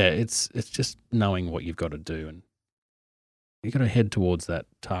 But, yeah, it's just knowing what you've got to do, and you've got to head towards that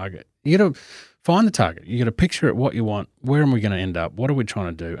target. You got to find the target. You got to picture it, what you want, where am we going to end up, what are we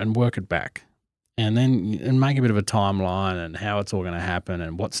trying to do, and work it back. And then make a bit of a timeline and how it's all going to happen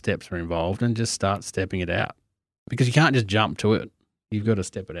and what steps are involved, and just start stepping it out, because you can't just jump to it. You've got to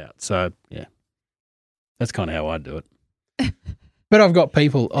step it out. So, yeah, that's kind of how I do it. But I've got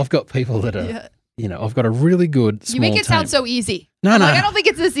people that are, I've got a really good small You make it team. sound so easy. No. Like, I don't think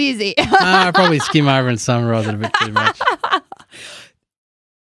it's this easy. I probably skim over and summarize it a bit too much.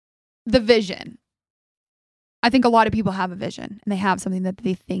 The vision. I think a lot of people have a vision and they have something that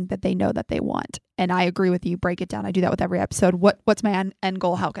they think that they know that they want. And I agree with you. Break it down. I do that with every episode. What's my end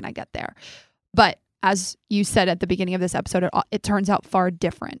goal? How can I get there? But as you said at the beginning of this episode, it turns out far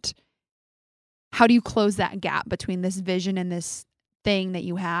different. How do you close that gap between this vision and this thing that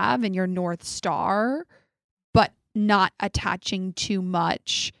you have and your North Star, but not attaching too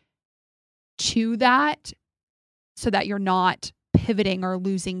much to that so that you're not pivoting or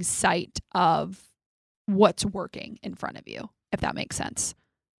losing sight of what's working in front of you, if that makes sense?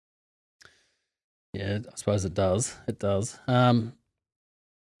 Yeah, I suppose it does. It does.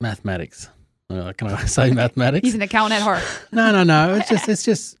 Mathematics. Can I say mathematics? He's an accountant at heart. No. It's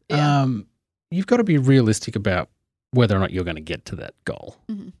just. You've got to be realistic about whether or not you're going to get to that goal,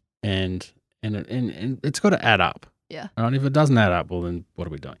 and it's got to add up. Yeah. Right. If it doesn't add up, well, then what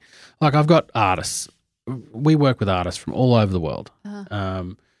are we doing? Like, I've got artists. We work with artists from all over the world.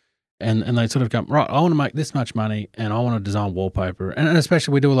 And they sort of come, right, I want to make this much money and I want to design wallpaper. And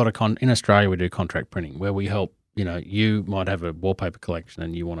especially we do a lot of in Australia, we do contract printing where we help, you might have a wallpaper collection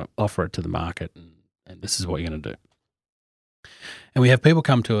and you want to offer it to the market, and this is what you're going to do. And we have people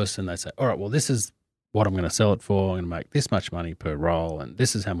come to us and they say, all right, well, this is what I'm going to sell it for. I'm going to make this much money per roll, and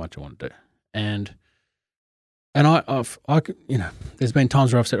this is how much I want to do. And there's been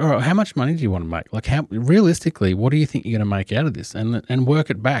times where I've said, all right, how much money do you want to make? Like, how realistically, what do you think you're going to make out of this? And work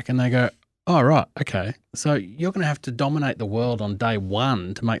it back. And they go, oh, right, okay. So you're going to have to dominate the world on day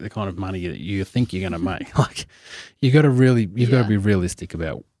one to make the kind of money that you think you're going to make. Like, you've got to be realistic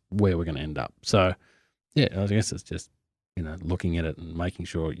about where we're going to end up. So, yeah, I guess it's just, looking at it and making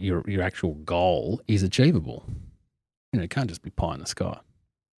sure your actual goal is achievable. It can't just be pie in the sky.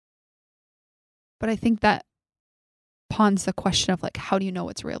 But I think that pawns the question of, like, how do you know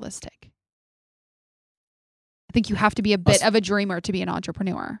it's realistic? I think you have to be a bit of a dreamer to be an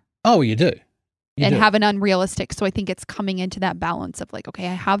entrepreneur. Oh, you do. Have an unrealistic. So I think it's coming into that balance of, like, okay,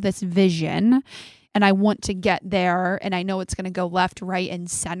 I have this vision and I want to get there and I know it's going to go left, right,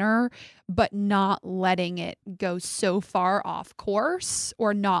 and center, but not letting it go so far off course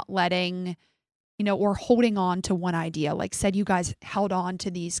or not letting, or holding on to one idea. Like, said you guys held on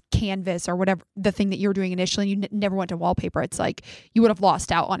to these canvas or whatever, the thing that you were doing initially, you never went to wallpaper. It's like you would have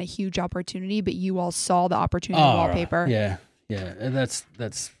lost out on a huge opportunity, but you all saw the opportunity in wallpaper. Right. Yeah. And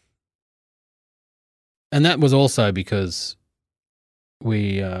and that was also because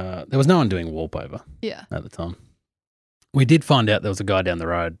there was no one doing wallpaper at the time. We did find out there was a guy down the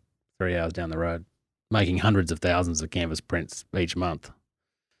road, 3 hours down the road, making hundreds of thousands of canvas prints each month.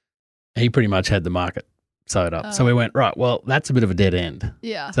 He pretty much had the market sewed up. So we went, right, well, that's a bit of a dead end.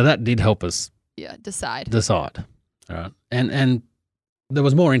 Yeah. So that did help us decide. All right. And there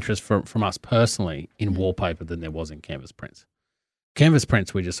was more interest from us personally in wallpaper than there was in canvas prints. Canvas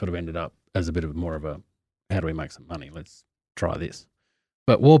prints, we just sort of ended up as a bit of more of a, how do we make some money? Let's try this.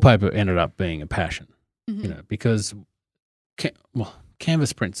 But wallpaper ended up being a passion, because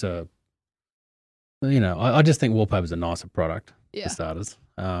canvas prints are, I just think wallpaper is a nicer product for starters.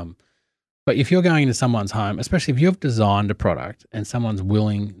 But if you're going into someone's home, especially if you've designed a product and someone's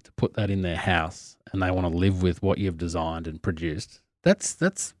willing to put that in their house and they want to live with what you've designed and produced, that's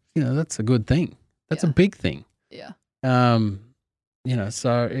a good thing. That's a big thing. Yeah.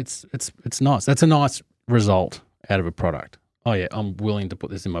 So it's nice. That's a nice result out of a product. Oh yeah, I'm willing to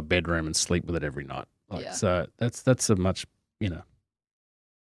put this in my bedroom and sleep with it every night. So that's a much,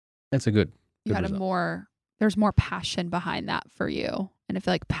 that's a good. You had result. There's more passion behind that for you. And I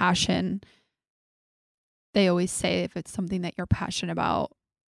feel like passion, they always say if it's something that you're passionate about,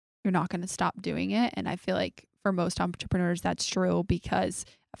 you're not going to stop doing it. And I feel like for most entrepreneurs, that's true because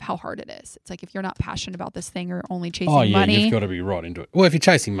of how hard it is. It's like if you're not passionate about this thing or only chasing money. You've got to be right into it. Well, if you're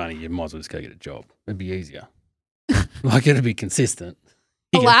chasing money, you might as well just go get a job. It'd be easier. Like, it'd be consistent.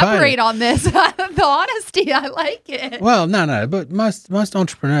 Elaborate on this. The honesty, I like it. Well, no, but most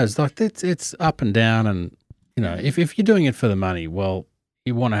entrepreneurs, like, it's up and down, and if you're doing it for the money, well,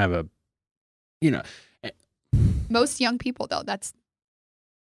 you want to have a, most young people though,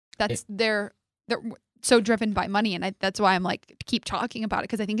 they're so driven by money, and that's why I'm like, keep talking about it,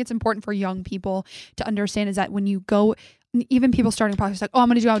 because I think it's important for young people to understand is that when you go, even people starting podcasts like, oh,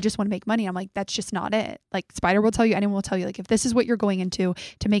 I just want to make money. I'm like, that's just not it. Like, Spider will tell you, anyone will tell you, like, if this is what you're going into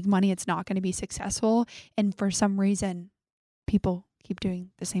to make money, it's not going to be successful. And for some reason, people keep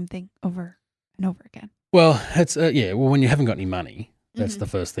doing the same thing over and over again. Well, it's well, when you haven't got any money, that's the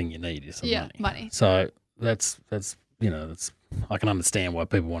first thing you need is some money. So that's I can understand why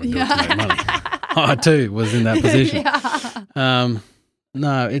people want to do it to make money. I too was in that position.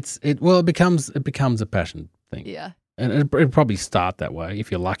 No, it becomes a passion thing. Yeah. And it'll probably start that way. If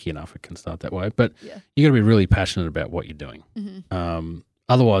you're lucky enough, it can start that way. But you got to be really passionate about what you're doing.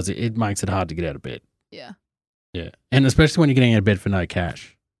 Otherwise, it makes it hard to get out of bed. Yeah. Yeah. And especially when you're getting out of bed for no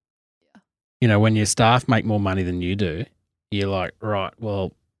cash. Yeah. When your staff make more money than you do, you're like, right,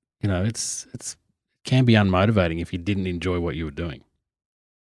 well, it can be unmotivating if you didn't enjoy what you were doing.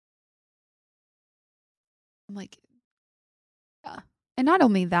 I'm like, yeah. And not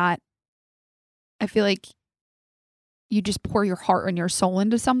only that, I feel like you just pour your heart and your soul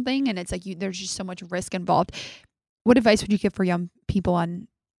into something, and it's like there's just so much risk involved. What advice would you give for young people on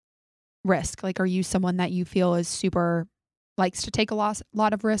risk? Like, are you someone that you feel is super likes to take a lot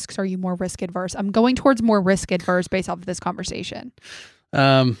of risks? Or are you more risk adverse? I'm going towards more risk adverse based off of this conversation.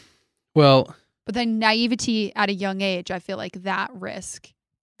 Well, but then naivety at a young age, I feel like that risk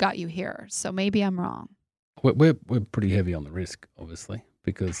got you here. So maybe I'm wrong. We're pretty heavy on the risk, obviously,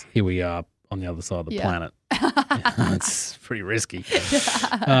 because here we are on the other side of the planet. It's pretty risky.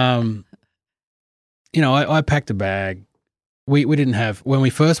 I packed a bag. We didn't have, when we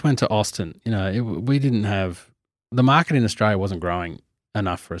first went to Austin, we didn't have, the market in Australia wasn't growing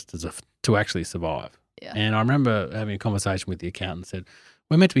enough for us to actually survive. Yeah. And I remember having a conversation with the accountant and said,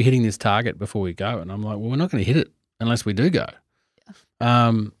 we're meant to be hitting this target before we go. And I'm like, well, we're not going to hit it unless we do go.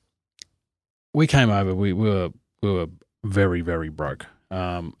 Yeah. We came over. We were very, very broke.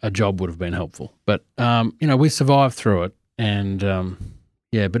 A job would have been helpful, but we survived through it. And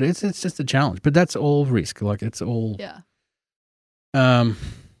but it's just a challenge. But that's all risk. Like it's all But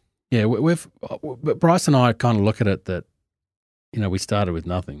Bryce and I kind of look at it that we started with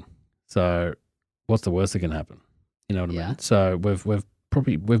nothing. So what's the worst that can happen? You know what I mean? So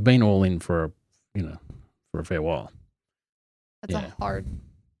we've been all in for a fair while. That's a hard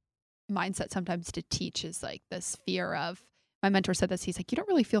mindset sometimes to teach, is like this fear of, my mentor said this, he's like, you don't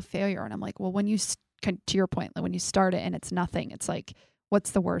really feel failure. And I'm like, well, when you, to your point, like when you start it and it's nothing, it's like,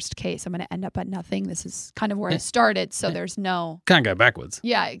 what's the worst case? I'm going to end up at nothing. This is kind of where I started. So there's no. Can't go backwards.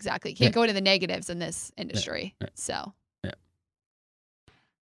 Yeah, exactly. Can't go to the negatives in this industry. So. Yeah.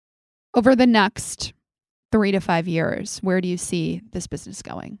 Over the next 3 to 5 years, where do you see this business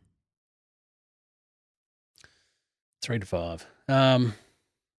going? 3 to 5. Where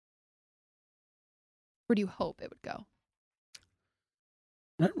do you hope it would go?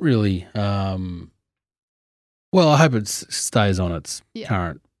 Not really. Well, I hope it stays on its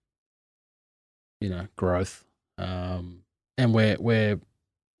current, growth. And we're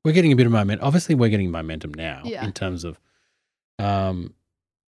getting a bit of momentum. Obviously, we're getting momentum now in terms of, I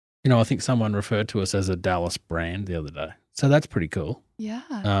think someone referred to us as a Dallas brand the other day. So that's pretty cool. Yeah.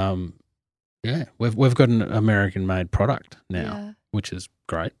 We've got an American-made product now, which is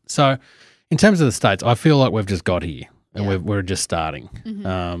great. So in terms of the States, I feel like we've just got here and we're just starting.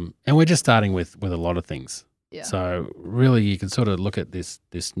 Mm-hmm. And we're just starting with a lot of things. Yeah. So really you can sort of look at this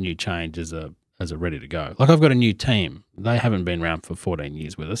new change as a ready to go. Like I've got a new team. They haven't been around for 14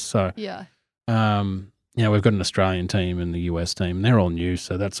 years with us. So we've got an Australian team and the US team, and they're all new.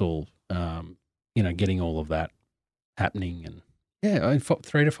 So that's all, getting all of that happening. And in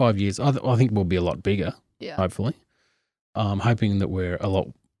 3 to 5 years, I think we'll be a lot bigger, hopefully. I'm hoping that we're a lot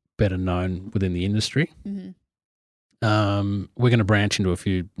better known within the industry. Mm-hmm. We're going to branch into a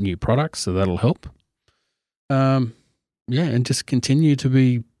few new products, so that'll help. And just continue to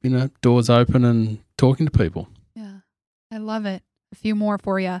be, doors open and talking to people. Yeah, I love it. A few more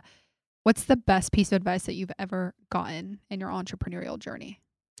for you. What's the best piece of advice that you've ever gotten in your entrepreneurial journey?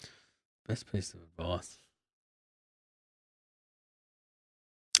 Best piece of advice.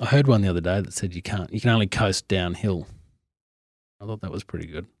 I heard one the other day that said you can only coast downhill. I thought that was pretty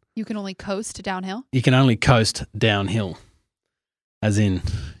good. You can only coast downhill? You can only coast downhill. As in,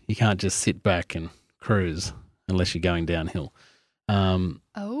 you can't just sit back and cruise unless you're going downhill.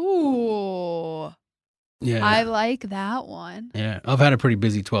 Yeah. I like that one. Yeah. I've had a pretty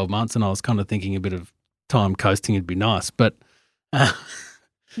busy 12 months and I was kind of thinking a bit of time coasting would be nice, but now's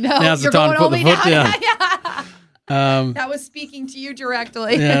the time to put the foot down. That was speaking to you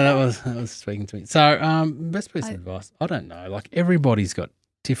directly. Yeah, that was speaking to me. So best piece of advice, I don't know. Like everybody's got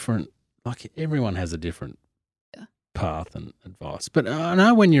different, like everyone has a different path and advice. But I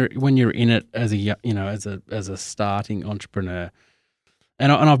know when you're in it as as a starting entrepreneur,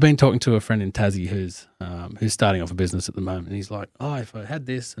 and I've been talking to a friend in Tassie who's starting off a business at the moment, and he's like, oh, if I had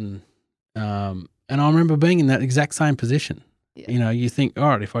this, and I remember being in that exact same position. Yeah. You think, all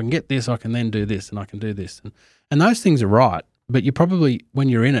right, if I can get this, I can then do this, and I can do this, and those things are right. But you probably, when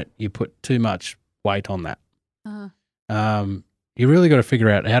you're in it, you put too much weight on that. You really got to figure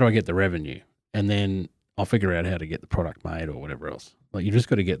out, how do I get the revenue, and then I'll figure out how to get the product made or whatever else. Like you just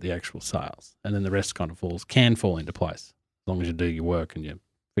got to get the actual sales, and then the rest kind of can fall into place as long as you do your work and you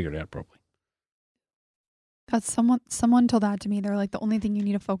figure it out properly. God, someone told that to me. They're like, the only thing you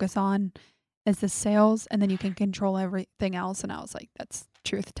need to focus on is the sales, and then you can control everything else. And I was like, that's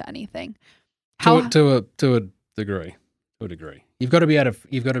truth to anything. To a degree. You've got to be able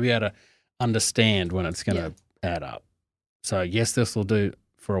to understand when it's going to add up. So yes, this will do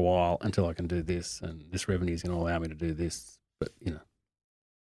for a while until I can do this, and this revenue is going to allow me to do this. But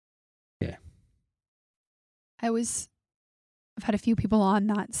I've had a few people on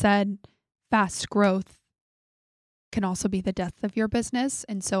that said fast growth can also be the death of your business.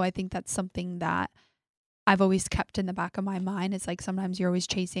 And so I think that's something that I've always kept in the back of my mind. It's like sometimes you're always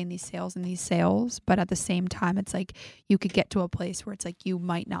chasing these sales, but at the same time, it's like you could get to a place where it's like you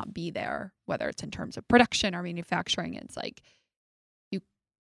might not be there, whether it's in terms of production or manufacturing. It's like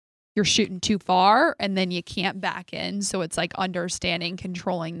you're shooting too far and then you can't back in. So it's like understanding,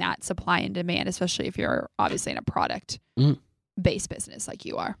 controlling that supply and demand, especially if you're obviously in a product-based business like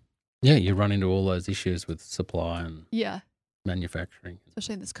you are. Yeah, you run into all those issues with supply and manufacturing.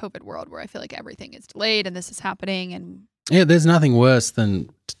 Especially in this COVID world where I feel like everything is delayed and this is happening. And there's nothing worse than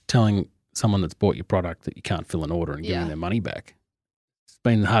telling someone that's bought your product that you can't fill an order and giving their money back.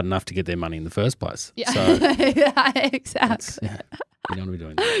 been hard enough to get their money in the first place. Yeah, So yeah, exactly. you don't want to be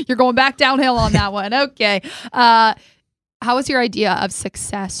doing that. You're going back downhill on that one. Okay. How has your idea of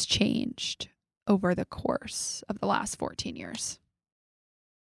success changed over the course of the last 14 years?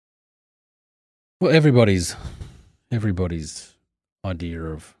 Well, everybody's idea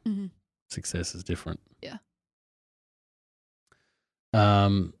of success is different. Yeah.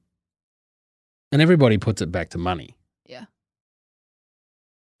 And everybody puts it back to money. Yeah.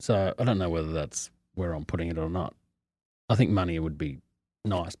 So I don't know whether that's where I'm putting it or not. I think money would be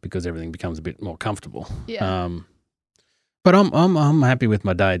nice because everything becomes a bit more comfortable. Yeah. But I'm happy with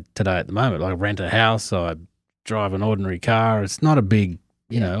my day today at the moment. Like I rent a house, I drive an ordinary car. It's not a big,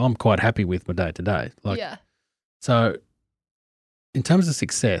 I'm quite happy with my day today. So in terms of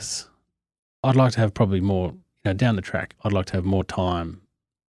success, I'd like to have probably more, down the track, I'd like to have more time,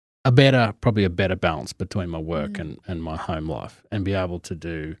 probably a better balance between my work and my home life and be able to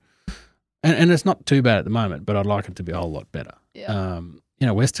do, and it's not too bad at the moment, but I'd like it to be a whole lot better. Yeah.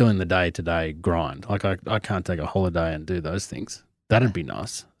 We're still in the day-to-day grind. Like I can't take a holiday and do those things. That'd be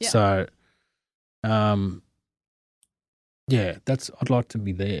nice. Yeah. So, I'd like to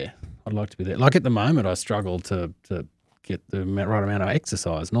be there. Like at the moment, I struggle to get the right amount of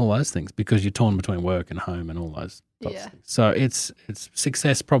exercise and all those things because you're torn between work and home and all those types of things. So it's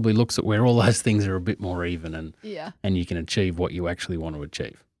success probably looks at where all those things are a bit more even and you can achieve what you actually want to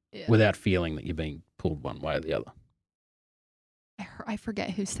achieve without feeling that you're being pulled one way or the other. I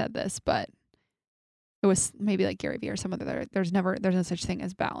forget who said this, but it was maybe like Gary Vee or some other. There's no such thing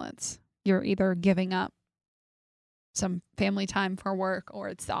as balance. You're either giving up some family time for work or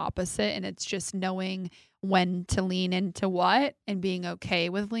it's the opposite. And it's just knowing when to lean into what and being okay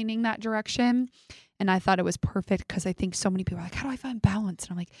with leaning that direction. And I thought it was perfect because I think so many people are like, how do I find balance?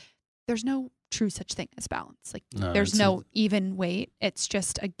 And I'm like, there's no true such thing as balance. Like there's no even weight. It's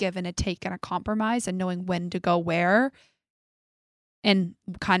just a give and a take and a compromise and knowing when to go where. And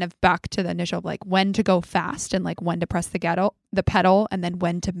kind of back to the initial, like when to go fast and like when to press the pedal and then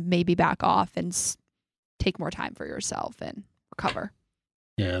when to maybe back off and take more time for yourself and recover.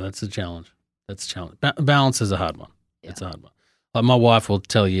 Yeah, that's a challenge. Balance is a hard one. Yeah. It's a hard one. Like my wife will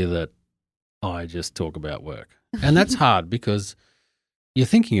tell you that I just talk about work. And that's hard because you're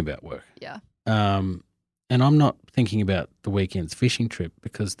thinking about work. Yeah. And I'm not thinking about the weekend's fishing trip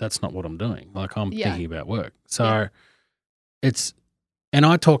because that's not what I'm doing. Like I'm thinking about work. So and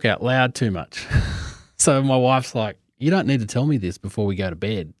I talk out loud too much. So my wife's like, you don't need to tell me this before we go to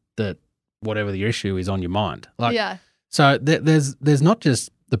bed that whatever the issue is on your mind. So there's not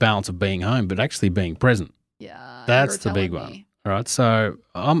just the balance of being home, but actually being present. Yeah. That's the big one. All right. So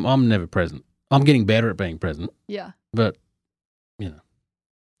I'm never present. I'm getting better at being present. Yeah. But,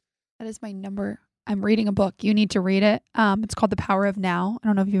 That is my number. I'm reading a book. You need to read it. It's called The Power of Now. I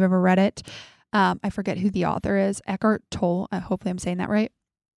don't know if you've ever read it. I forget who the author is. Eckhart Tolle. Hopefully I'm saying that right.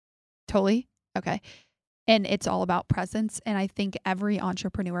 Tolle? Okay. And it's all about presence. And I think every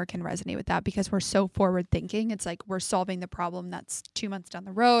entrepreneur can resonate with that because we're so forward thinking. It's like we're solving the problem that's 2 months down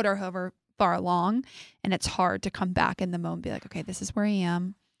the road or however far along. And it's hard to come back in the moment and be like, okay, this is where I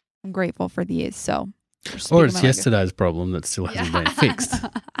am. I'm grateful for these. So, or it's yesterday's problem that still hasn't been fixed.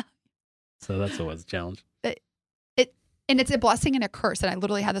 So that's always a challenge. And it's a blessing and a curse. And I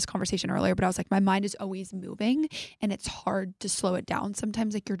literally had this conversation earlier, but I was like, my mind is always moving and it's hard to slow it down.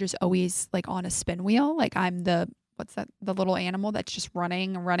 Sometimes like you're just always like on a spin wheel. Like I'm the little animal that's just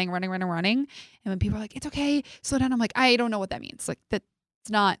running. And when people are like, it's okay, slow down. I'm like, I don't know what that means. Like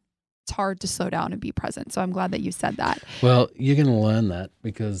it's hard to slow down and be present. So I'm glad that you said that. Well, you're going to learn that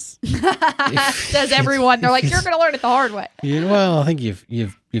because says everyone. They're like, you're going to learn it the hard way. Yeah. Well, I think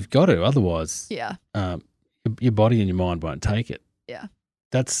you've got to, otherwise. Yeah. Your body and your mind won't take it. Yeah.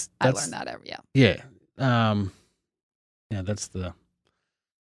 That's I learned that every. Yeah. That's the.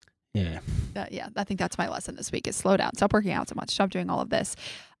 Yeah. I think that's my lesson this week is slow down. Stop working out so much. Stop doing all of this.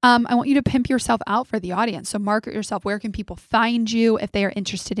 I want you to pimp yourself out for the audience. So market yourself. Where can people find you if they are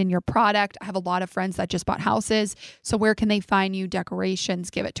interested in your product? I have a lot of friends that just bought houses. So where can they find you? Decorations?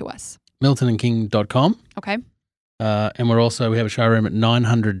 Give it to us. MiltonandKing.com. Okay. And we have a showroom at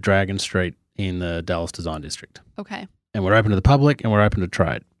 900 Dragon Street in the Dallas Design District. Okay. And we're open to the public and we're open to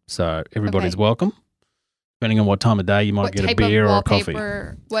trade. So everybody's welcome. Depending on what time of day, you might get a beer or a coffee.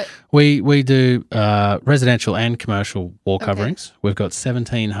 What? We do residential and commercial wall coverings. We've got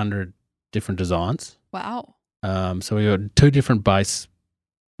 1,700 different designs. Wow. So we've got two different base.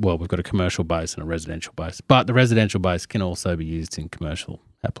 Well, we've got a commercial base and a residential base. But the residential base can also be used in commercial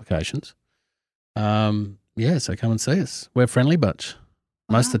applications. So come and see us. We're a friendly bunch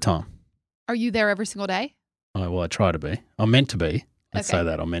most of the time. Are you there every single day? I try to be. I'm meant to be. Let's Okay. say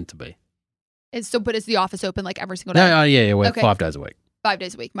that I'm meant to be. But is the office open like every single day? No, yeah, we're Okay. 5 days a week. 5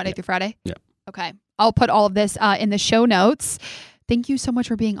 days a week, Monday through Friday? Yeah. Okay. I'll put all of this in the show notes. Thank you so much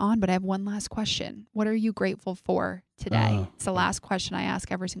for being on, but I have one last question. What are you grateful for today? It's the last question I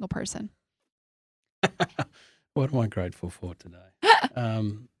ask every single person. What am I grateful for today?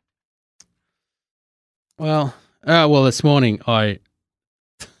 Well, this morning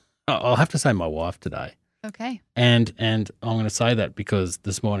I'll have to say my wife today. Okay. And I'm going to say that because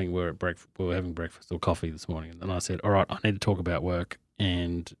this morning we were having breakfast or coffee this morning, and I said, all right, I need to talk about work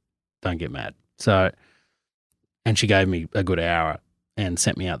and don't get mad. So, and she gave me a good hour and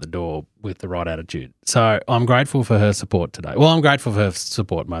sent me out the door with the right attitude. So I'm grateful for her support today. Well, I'm grateful for her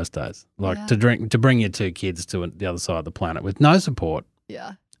support most days. Like to bring your 2 kids to the other side of the planet with no support.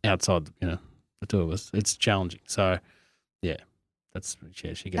 Yeah. Outside, the 2 of us, it's challenging. So, yeah.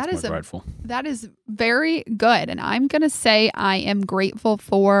 She gets more grateful. That is very good. And I'm going to say I am grateful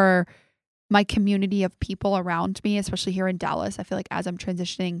for my community of people around me, especially here in Dallas. I feel like as I'm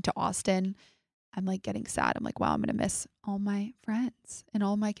transitioning to Austin, I'm like getting sad. I'm like, wow, I'm going to miss all my friends and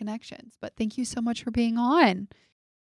all my connections. But thank you so much for being on.